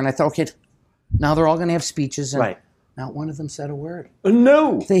standing there, and I thought, okay, now they're all going to have speeches. And right. Not one of them said a word.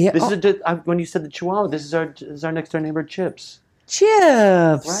 No. When you said the Chihuahua, this is our next door neighbor, Chips.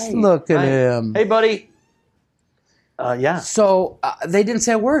 Chips. Right. Look at him. Hey, buddy. Yeah. So they didn't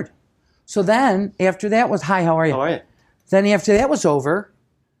say a word. So then, after that was, hi, how are you? How are you? Then after that was over,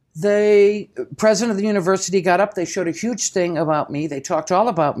 the president of the university got up. They showed a huge thing about me. They talked all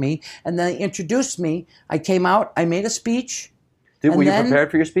about me. And then they introduced me. I came out. I made a speech. Were you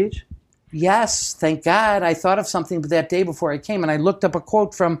prepared for your speech? Yes, thank God. I thought of something that day before I came, and I looked up a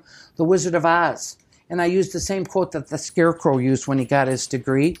quote from The Wizard of Oz. And I used the same quote that the Scarecrow used when he got his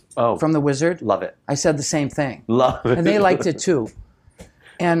degree from the Wizard. Love it. I said the same thing. Love it. And they liked it too.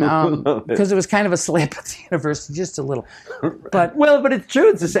 And because it was kind of a slap at the university, just a little. But it's true.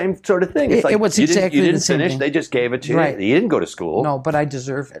 It's the same sort of thing. It's it was exactly you didn't the same finish. thing. They just gave it to you. Right. You didn't go to school. No, but I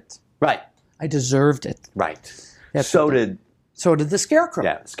deserve it. Right. I deserved it. Right. So did the Scarecrow.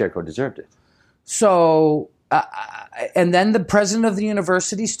 Yeah, the Scarecrow deserved it. So, and then the president of the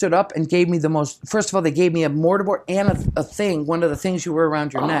university stood up and gave me first of all, they gave me a mortarboard and a thing, one of the things you wear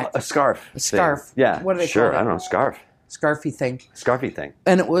around your neck. A scarf. A scarf. Thing. Yeah. What do they call it? I don't know, scarf. Scarfy thing. Scarfy thing.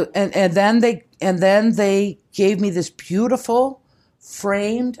 And it was, and then they gave me this beautiful,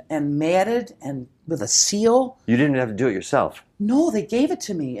 framed and matted and with a seal. You didn't have to do it yourself. No, they gave it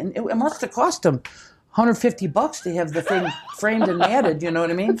to me, and it must have cost them $150 to have the thing framed and matted. You know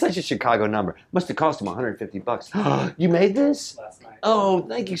what I mean? That's such a Chicago number. Must have cost them $150. You made this? Last night. Oh,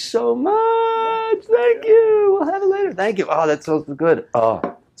 thank you so much. Thank you. We'll have it later. Thank you. Oh, that's so good.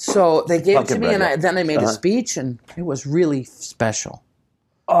 Oh. So they gave Pumpkin it to me, bread, and then I made a speech, and it was really special.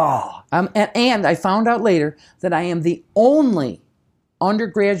 Oh. And I found out later that I am the only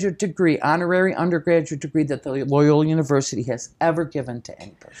undergraduate degree, honorary undergraduate degree that the Loyola University has ever given to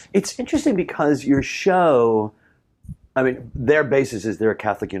any person. It's interesting because your show, I mean, their basis is they're a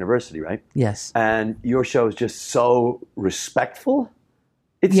Catholic university, right? Yes. And your show is just so respectful.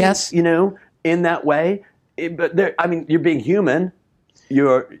 It yes. seems, in that way. But you're being human.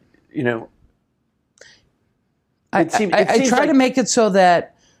 I try to make it so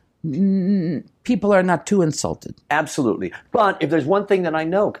that people are not too insulted. Absolutely. But if there's one thing that I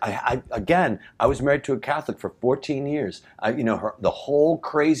know, I was married to a Catholic for 14 years. The whole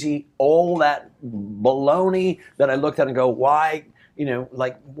crazy, all that baloney that I looked at and go, why,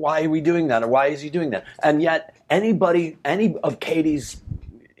 like, why are we doing that? Or why is he doing that? And yet any of Katie's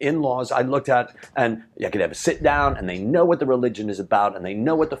in-laws I looked at, and I could have a sit down, and they know what the religion is about, and they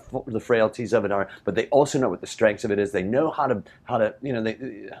know what the frailties of it are, but they also know what the strengths of it is. They know how to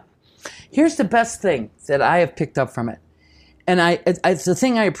Here's the best thing that I have picked up from it. And it's the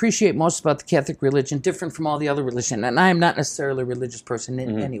thing I appreciate most about the Catholic religion, different from all the other religion. And I am not necessarily a religious person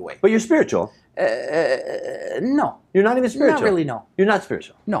in any way. But you're spiritual. No. You're not even spiritual. Not really, no. You're not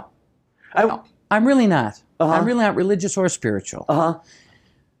spiritual. No. No. I'm really not. Uh-huh. I'm really not religious or spiritual. Uh-huh.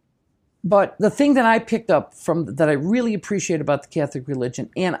 But the thing that I picked up that I really appreciate about the Catholic religion,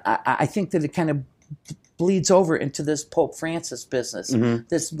 and I think that it kind of bleeds over into this Pope Francis business,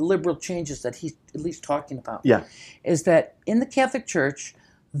 this liberal changes that he's at least talking about, is that in the Catholic Church,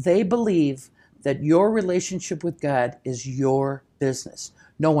 they believe that your relationship with God is your business.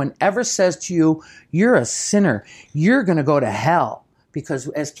 No one ever says to you, you're a sinner, you're going to go to hell. Because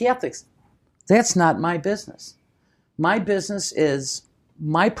as Catholics, that's not my business. My business is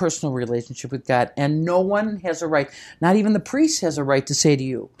my personal relationship with God, and no one has a right, not even the priest has a right to say to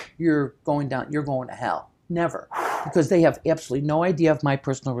you, you're going to hell. Never. Because they have absolutely no idea of my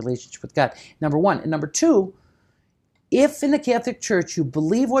personal relationship with God, number one. And number two, if in the Catholic Church you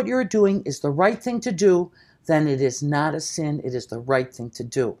believe what you're doing is the right thing to do, then it is not a sin, it is the right thing to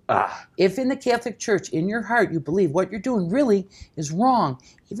do. If in the Catholic Church, in your heart, you believe what you're doing really is wrong,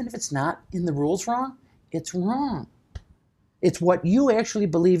 even if it's not in the rules wrong, it's wrong. It's what you actually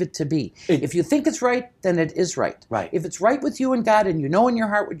believe it to be. If you think it's right, then it is right. Right. If it's right with you and God, and you know in your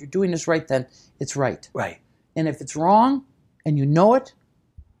heart what you're doing is right, then it's right. Right. And if it's wrong, and you know it,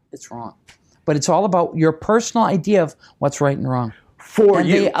 it's wrong. But it's all about your personal idea of what's right and wrong. For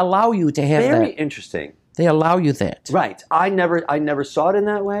you. They allow you to have that. Very interesting. They allow you that. Right. I never saw it in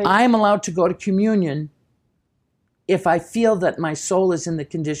that way. I am allowed to go to communion if I feel that my soul is in the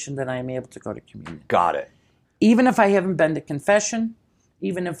condition that I am able to go to communion. Got it. Even if I haven't been to confession,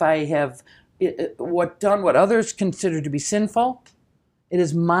 even if I have done what others consider to be sinful, it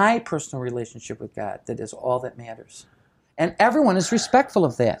is my personal relationship with God that is all that matters. And everyone is respectful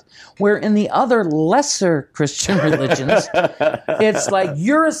of that. Where in the other lesser Christian religions, it's like,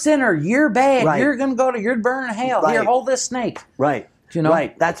 you're a sinner, you're bad, Right. you're burn in hell, Right. here, hold this snake. Right. You know?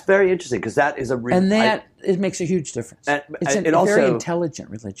 Right. That's very interesting because that is a real. And it makes a huge difference. It's a very intelligent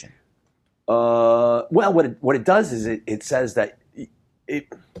religion. Well, what it does is it says that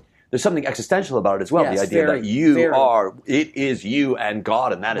there's something existential about it as well. Yes, the idea very, that it is you and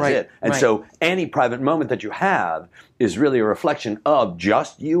God, and that is Right, it. And right. so any private moment that you have is really a reflection of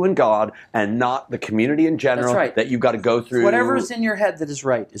just you and God, and not the community in general. That's right. That you've got to go through. Whatever is in your head that is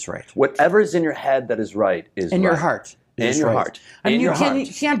right is right. Whatever is in your head that is right is In right. your heart. In your heart. I mean, In your heart.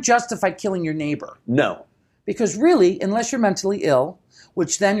 you can't justify killing your neighbor. No. Because really, unless you're mentally ill,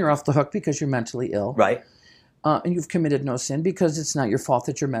 which then you're off the hook because you're mentally ill. Right. And you've committed no sin because it's not your fault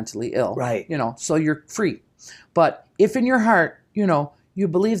that you're mentally ill. Right. So you're free. But if in your heart, you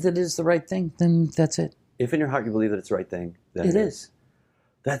believe that it is the right thing, then that's it. If in your heart you believe that it's the right thing, then It is.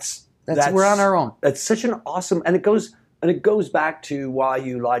 That's We're on our own. That's such an awesome, and it goes back to why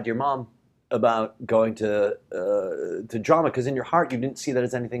you lied to your mom about going to drama, because in your heart you didn't see that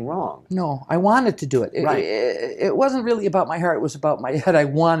as anything wrong. No, I wanted to do it. Right. It wasn't really about my heart. It was about my head. I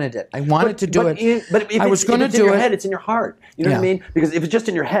wanted it. I wanted to do it. But if I was going to in do your it. head, it's in your heart. You know what I Yeah. mean? Because if it's just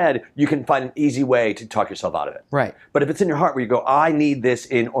in your head, you can find an easy way to talk yourself out of it. Right. But if it's in your heart, where you go, I need this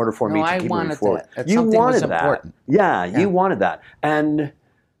in order for me to I keep moving wanted forward. that. You Something wanted was that. important. Yeah, you wanted that. And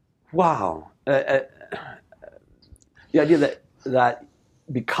wow, the idea that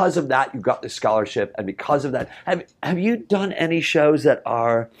because of that, you got this scholarship, and because of that, have you done any shows that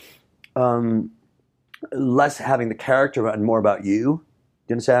are less having the character and more about you?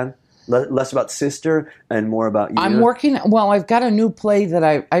 Do you understand? Less about sister and more about you. I'm working. Well, I've got a new play that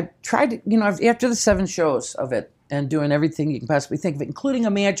I tried to, after the 7 shows of it and doing everything you can possibly think of, including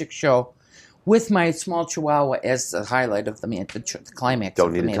a magic show with my small chihuahua as the highlight of the climax. Don't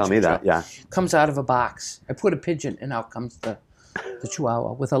of need the to tell magic me that. show. Yeah. Comes out of a box. I put a pigeon, and out comes the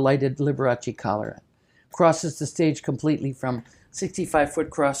chihuahua with a lighted Liberace collar. Crosses the stage completely from 65-foot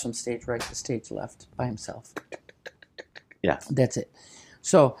cross from stage right to stage left by himself. Yeah. That's it.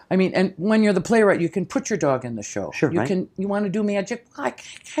 So, I mean, and when you're the playwright, you can put your dog in the show. Sure, right. You want to do magic? Well, I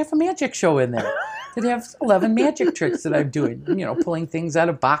have a magic show in there. That have 11 magic tricks that I'm doing. Pulling things out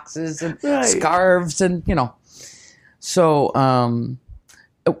of boxes and Right. scarves and, So,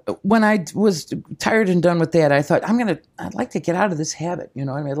 when I was tired and done with that, I thought, I'd like to get out of this habit.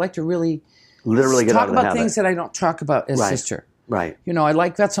 I'd like to really Literally get talk out of the about habit. things that I don't talk about as sister. Right. You know, I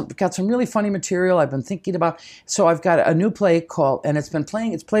got some really funny material I've been thinking about. So I've got a new play called, and it's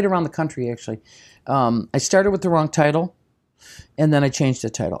played around the country actually. I started with the wrong title, and then I changed the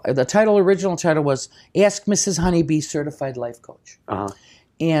title. The original title was Ask Mrs. Honeybee, Certified Life Coach. Uh-huh.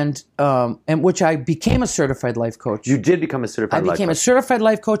 And which I became a certified life coach. You did become a certified life coach. I became a certified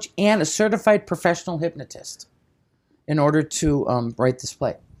life coach and a certified professional hypnotist in order to write this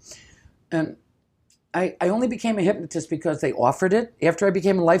play. And I only became a hypnotist because they offered it. After I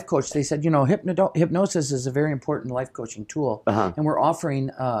became a life coach, they said, you know, hypnosis is a very important life coaching tool. Uh-huh. And we're offering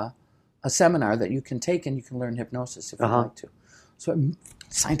a seminar that you can take and you can learn hypnosis if you'd like to. So I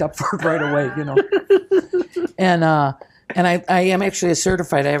signed up for it right away, you know. And I am actually a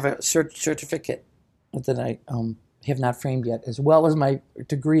certified. I have a certificate that I have not framed yet, as well as my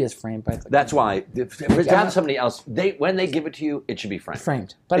degree is framed. By the That's why. If to have somebody else, when they give it to you, it should be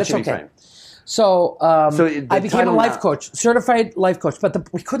framed. But it it's should okay. Be framed. So, I became a life now- coach, certified life coach,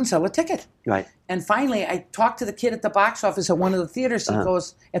 but we couldn't sell a ticket. Right. And finally, I talked to the kid at the box office at one of the theaters. He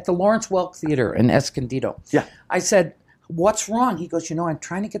goes, at the Lawrence Welk Theater in Escondido. Yeah. I said, what's wrong? He goes, you know, I'm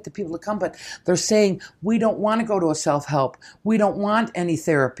trying to get the people to come, but they're saying, we don't want to go to a self-help. We don't want any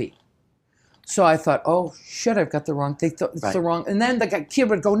therapy. So I thought, oh, shit, I've got the wrong thing. It's the wrong. And then the kid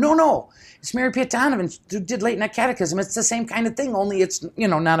would go, no, it's Mary Pat Donovan who did Late Night Catechism. It's the same kind of thing, only it's, you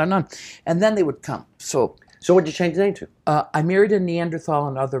know, not a nun. And then they would come. So what did you change the name to? I Married a Neanderthal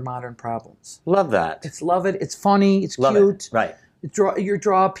and Other Modern Problems. Love that. Love it. It's funny. It's Love cute. it. Right. You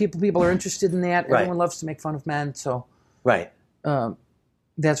draw people are interested in that. Right. Everyone loves to make fun of men. So Right.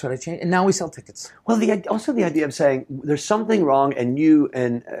 that's what I changed. And now we sell tickets. Well, also the idea of saying there's something wrong, and you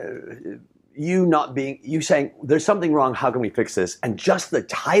saying there's something wrong. How can we fix this? And just the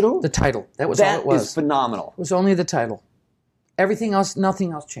title. The title. That was all it was. That is phenomenal. It was only the title. Everything else,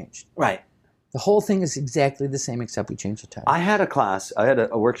 nothing else changed. Right. The whole thing is exactly the same, except we changed the title. I had a class. I had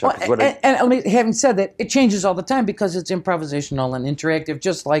a workshop. Having said that, it changes all the time because it's improvisational and interactive,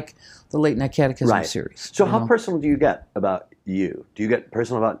 just like the Late Night Catechism series. So how personal do you get about you? Do you get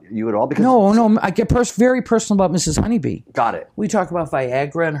personal about you at all? Because No, I get very personal about Mrs. Honeybee. Got it. We talk about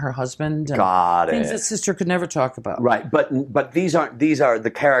Viagra and her husband. And Got it. things that sister could never talk about. Right, but these are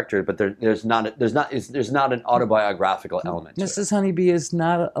the character, but there's not an autobiographical element. To Mrs. Honeybee is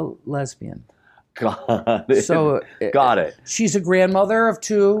not a lesbian. Got it. So got it. She's a grandmother of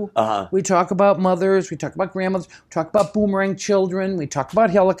two. Uh-huh. We talk about mothers. We talk about grandmothers. We talk about boomerang children. We talk about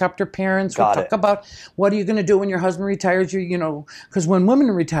helicopter parents. Got we talk about what are you going to do when your husband retires? Because when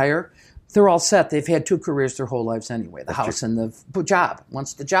women retire, they're all set. They've had two careers their whole lives anyway, the house and the job.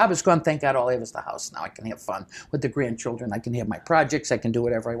 Once the job is gone, thank God all I have is the house. Now I can have fun with the grandchildren. I can have my projects. I can do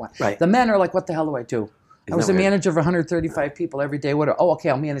whatever I want. Right. The men are like, what the hell do I do? I was that a weird? manager of 135 people every day. Okay,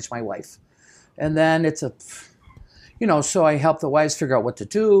 I'll manage my wife. And then so I help the wives figure out what to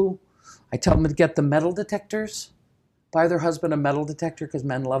do. I tell them to get the metal detectors, buy their husband a metal detector because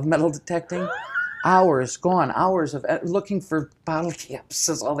men love metal detecting. Hours of looking for bottle caps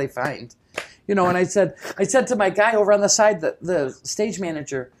is all they find. And I said to my guy over on the side, the stage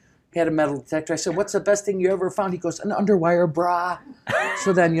manager had a metal detector. I said, what's the best thing you ever found? He goes, an underwire bra.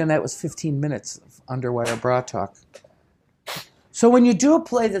 So then, that was 15 minutes of underwire bra talk. So when you do a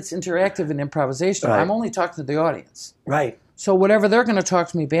play that's interactive and improvisational, Right. I'm only talking to the audience. Right. So whatever they're going to talk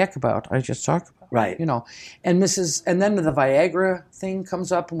to me back about, I just talk about. Right. And then the Viagra thing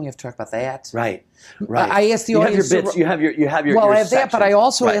comes up, and we have to talk about that. Right. Right. I asked the you audience. have your bits. You have your. Well, your I have that, but I sections.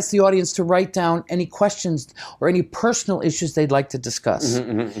 also Right. ask the audience to write down any questions or any personal issues they'd like to discuss,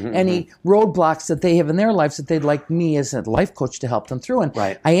 any roadblocks that they have in their lives that they'd like me as a life coach to help them through. And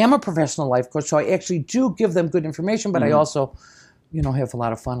Right. I am a professional life coach, so I actually do give them good information, but I also, have a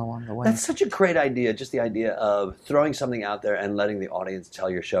lot of fun along the way. That's such a great idea. Just the idea of throwing something out there and letting the audience tell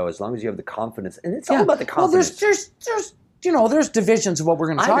your show, as long as you have the confidence. And it's all about the confidence. Well, there's divisions of what we're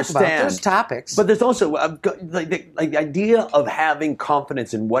going to I talk about. understand. There's topics. But there's also the idea of having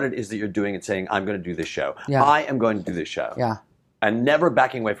confidence in what it is that you're doing and saying, I'm going to do this show. Yeah. I am going to do this show. Yeah. And never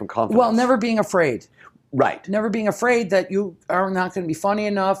backing away from confidence. Well, never being afraid. Right. Never being afraid that you are not going to be funny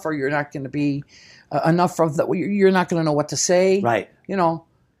enough, or you're not going to be enough of that. You're not going to know what to say. Right.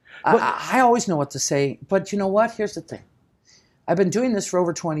 I always know what to say. But you know what? Here's the thing. I've been doing this for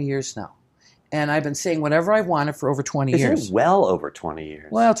over 20 years now. And I've been saying whatever I wanted for over 20 years. It's well over 20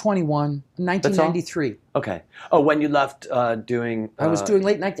 years. Well, 21. 1993. Okay. Oh, when you left doing... I was doing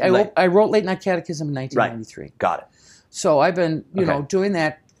late night... I wrote Late Night Catechism in 1993. Right. Got it. So I've been, doing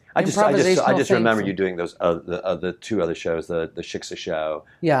that I just improvisational thing remember for- you doing those the two other shows, the Shiksa show.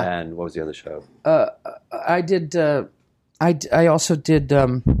 Yeah. And what was the other show? I did... I also did...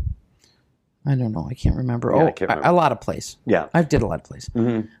 I don't know. I can't remember. Yeah, I can't remember. A lot of plays. Yeah. I did a lot of plays.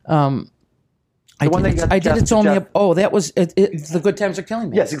 Mm-hmm. I did It's Only Up. Oh, that was The Good Times Are Killing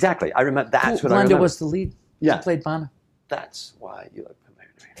Me. Yes, exactly. I remember. That's what I Glenda remember. was the lead. Yeah. She played Bonna. That's why you look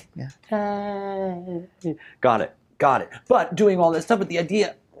familiar to me. Yeah. Got it. But doing all that stuff with the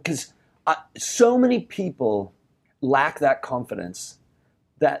idea, because so many people lack that confidence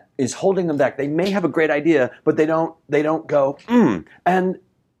that is holding them back. They may have a great idea, but they don't go, And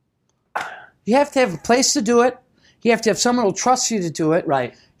You have to have a place to do it. You have to have someone who will trust you to do it.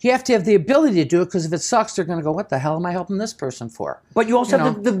 right. You have to have the ability to do it, because if it sucks, they're going to go, what the hell am I helping this person for? But you also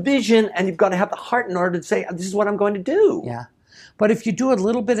have the vision, and you've got to have the heart in order to say, this is what I'm going to do. Yeah. But if you do it a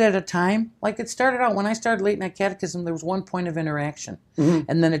little bit at a time, like it started out, when I started Late Night Catechism, there was one point of interaction. Mm-hmm.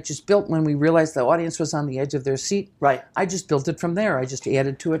 And then it just built when we realized the audience was on the edge of their seat. Right. I just built it from there. I just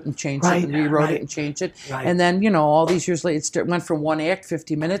added to it and changed it and rewrote it and changed it. Right. And then, all these years later, it went from one act,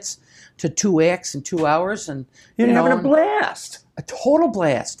 50 minutes, to 2 acts in 2 hours. And You're having a blast. A total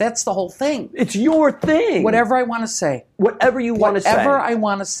blast. That's the whole thing. It's your thing. Whatever I want to say. Whatever you want to say. Whatever I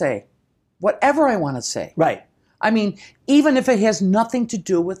want to say. Whatever I want to say. Right. I mean, even if it has nothing to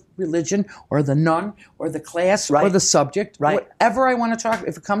do with religion or the nun or the class or the subject, whatever I want to talk,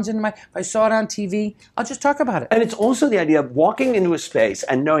 if it comes into if I saw it on TV, I'll just talk about it. And it's also the idea of walking into a space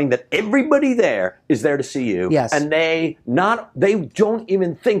and knowing that everybody there is there to see you. Yes. And they don't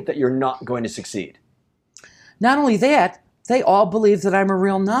even think that you're not going to succeed. Not only that, they all believe that I'm a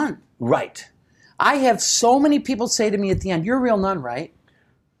real nun. Right. I have so many people say to me at the end, "You're a real nun, right?"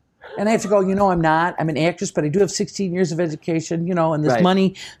 And I have to go, I'm not. I'm an actress, but I do have 16 years of education, and this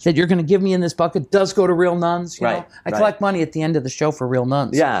money that you're going to give me in this bucket does go to real nuns. You know? I collect money at the end of the show for real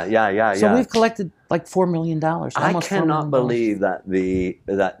nuns. Yeah. So we've collected like $4 million. I cannot believe that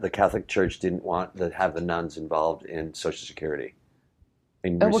the Catholic Church didn't want to have the nuns involved in Social Security.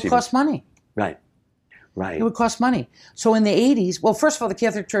 It would cost money. Right. It would cost money. So in the 80s, well, first of all, the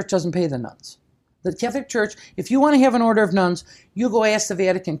Catholic Church doesn't pay the nuns. The Catholic Church, if you want to have an order of nuns, you go ask the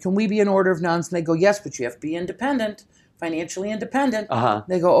Vatican, can we be an order of nuns? And they go, yes, but you have to be independent, financially independent.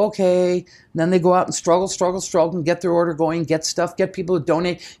 They go, okay. And then they go out and struggle, and get their order going, get stuff, get people to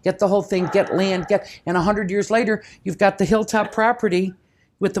donate, get the whole thing, get land, and 100 years later, you've got the hilltop property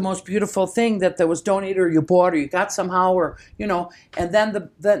with the most beautiful thing that was donated or you bought or you got somehow and then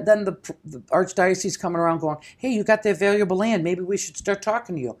the archdiocese coming around going, hey, you got that valuable land, maybe we should start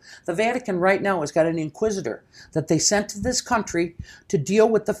talking to you. The Vatican right now has got an inquisitor that they sent to this country to deal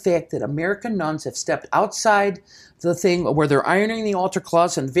with the fact that American nuns have stepped outside the thing where they're ironing the altar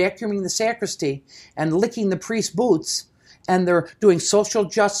cloths and vacuuming the sacristy and licking the priest's boots. And they're doing social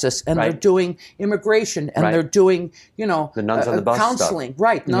justice, and they're doing immigration, and they're doing, the nuns on the bus counseling,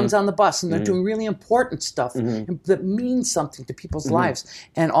 stuff. Nuns on the bus, and they're doing really important stuff that means something to people's lives.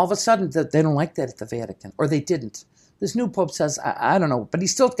 And all of a sudden, they don't like that at the Vatican, or they didn't. This new pope says, I don't know, but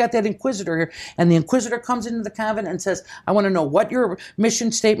he's still got that inquisitor here, and the inquisitor comes into the convent and says, I want to know what your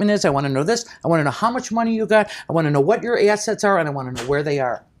mission statement is, I want to know this, I want to know how much money you got, I want to know what your assets are, and I want to know where they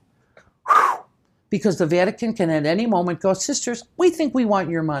are. Because the Vatican can at any moment go, sisters, we think we want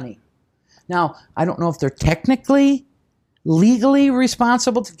your money. Now, I don't know if they're technically, legally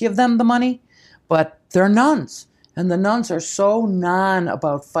responsible to give them the money, but they're nuns. And the nuns are so non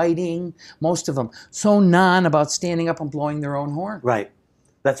about fighting, most of them, so non about standing up and blowing their own horn. Right.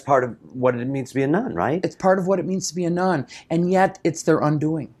 That's part of what it means to be a nun, right? It's part of what it means to be a nun. And yet, it's their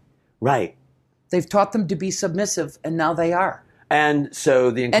undoing. Right. They've taught them to be submissive, and now they are. And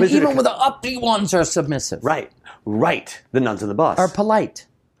so the inquisitor... And even with the uppity ones are submissive. Right. The nuns on the bus. Are polite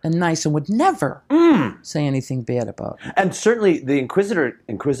and nice and would never say anything bad about it. And certainly the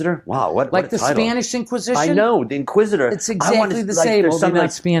inquisitor, wow, what like a the title. Spanish Inquisition? I know, the inquisitor. It's exactly the same, only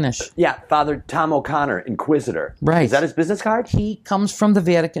not Spanish. Yeah, Father Tom O'Connor, inquisitor. Right. Is that his business card? He comes from the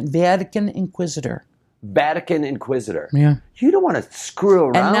Vatican Inquisitor. Vatican Inquisitor. Yeah. You don't want to screw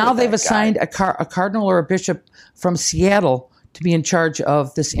around And now with they've that assigned guy. a cardinal or a bishop from Seattle to be in charge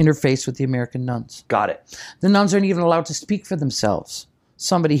of this interface with the American nuns. Got it. The nuns aren't even allowed to speak for themselves.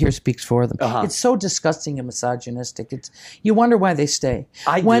 Somebody here speaks for them. It's so disgusting and misogynistic. You wonder why they stay.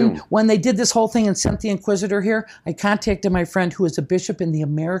 When they did this whole thing and sent the inquisitor here, I contacted my friend who is a bishop in the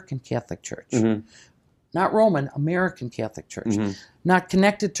American Catholic Church. Mm-hmm. Not Roman, American Catholic Church. Mm-hmm. Not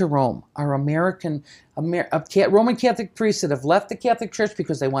connected to Rome. Our Roman Catholic priests that have left the Catholic Church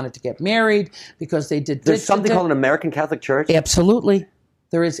because they wanted to get married, because they did... There's something called an American Catholic Church? Absolutely.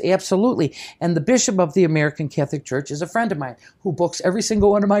 There is, absolutely. And the bishop of the American Catholic Church is a friend of mine who books every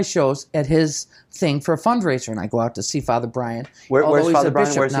single one of my shows at his thing for a fundraiser. And I go out to see Father Brian. Where's Father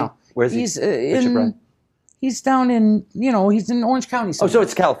Brian? Where's he? He's He's down in, he's in Orange County. Oh, Somewhere. so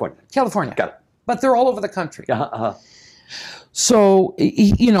it's California. California. Got it. But they're all over the country. Uh-huh. So,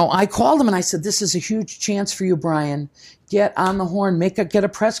 I called him and I said, this is a huge chance for you, Brian. Get on the horn, get a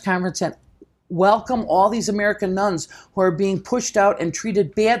press conference and welcome all these American nuns who are being pushed out and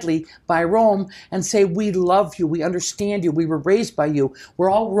treated badly by Rome and say, we love you, we understand you, we were raised by you. We're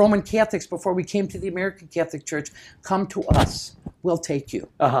all Roman Catholics before we came to the American Catholic Church. Come to us, we'll take you.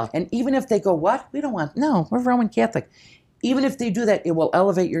 Uh-huh. And even if they go, what? No, we're Roman Catholic. Even if they do that, it will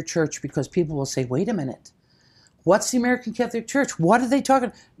elevate your church because people will say, wait a minute. What's the American Catholic Church? What are they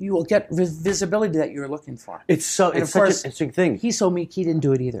talking? You will get visibility that you're looking for. It's such an interesting thing. He's so meek, he didn't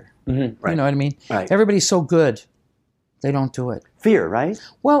do it either. Mm-hmm, right. You know what I mean? Right. Everybody's so good, they don't do it. Fear, right?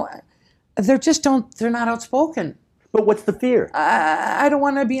 Well, they're not outspoken. But what's the fear? I don't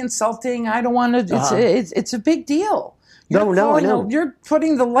want to be insulting. I don't want to. It's a big deal. I know. You're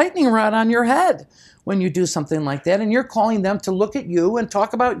putting the lightning rod on your head when you do something like that, and you're calling them to look at you and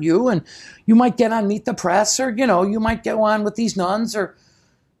talk about you, and you might get on Meet the Press, or you might go on with these nuns, or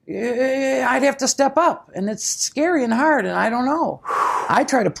I'd have to step up, and it's scary and hard, and I don't know. I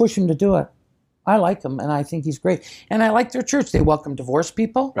try to push him to do it. I like him, and I think he's great, and I like their church. They welcome divorced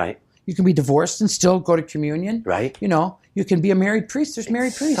people. Right. You can be divorced and still go to communion. Right. You can be a married priest. There's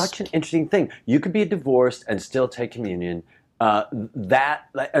married priests. Such an interesting thing. You could be divorced and still take communion.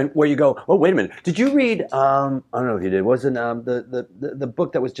 Where you go, oh, wait a minute. Did you read, I don't know if you did, wasn't the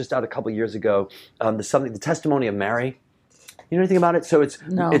book that was just out a couple years ago, the Testimony of Mary? You know anything about it? So it's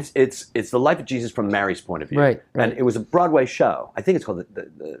the life of Jesus from Mary's point of view. Right. And it was a Broadway show. I think it's called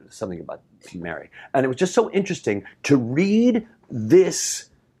the something about Mary. And it was just so interesting to read this,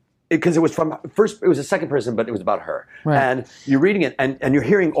 because it was it was a second person, but it was about her. Right. And you're reading it, and you're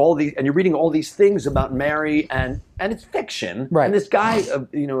hearing and you're reading all these things about Mary, and it's fiction. Right. And this guy,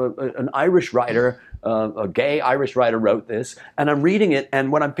 an Irish writer, a gay Irish writer wrote this, and I'm reading it,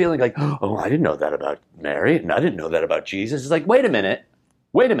 and what I'm feeling like, oh, I didn't know that about Mary, and I didn't know that about Jesus. It's like, wait a minute.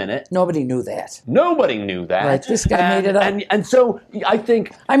 Nobody knew that. Nobody knew that. Right. This guy made it up. And so I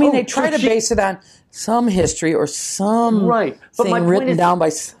think... they try to base it on some history or some thing written down by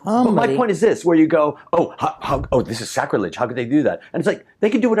somebody. But my point is this, where you go, this is sacrilege. How could they do that? And it's like, they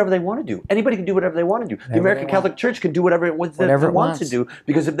can do whatever they want to do. Anybody can do whatever they want to do. The American Catholic Church can do whatever it wants to do,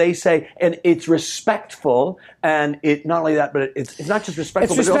 because if they say, and it's respectful, and it not only that, but it's not just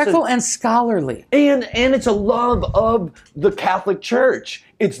respectful. It's respectful and scholarly. And it's a love of the Catholic Church.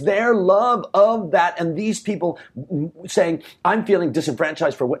 It's their love of that. And these people saying, I'm feeling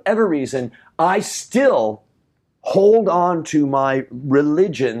disenfranchised for whatever reason, I still hold on to my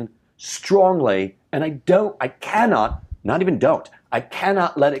religion strongly, and I cannot let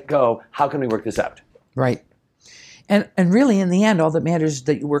it go. How can we work this out? Right. And really, in the end, all that matters is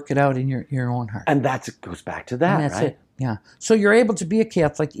that you work it out in your own heart. And it goes back to that, and that's right? it. Yeah. So you're able to be a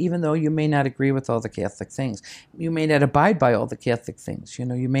Catholic even though you may not agree with all the Catholic things. You may not abide by all the Catholic things.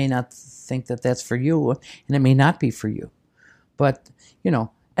 You may not think that that's for you, and it may not be for you. But,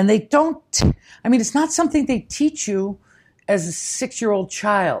 and they don't, it's not something they teach you as a 6-year-old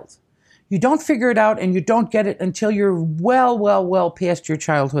child. You don't figure it out, and you don't get it until you're well past your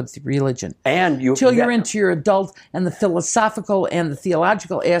childhood religion. Until you're into your adult and the philosophical and the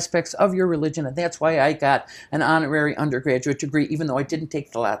theological aspects of your religion. And that's why I got an honorary undergraduate degree, even though I didn't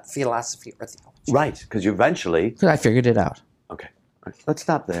take philosophy or theology. Right, because you eventually... Because I figured it out. Okay, all right, let's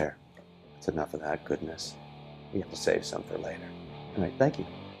stop there. That's enough of that goodness. We have to save some for later. All right, thank you.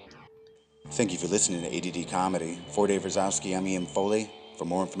 Thank you for listening to ADD Comedy. For Dave Rosowski, I'm Ian Foley. For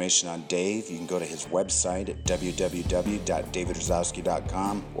more information on Dave, you can go to his website at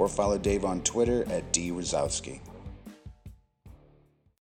www.davidrozowski.com or follow Dave on Twitter at drozowski.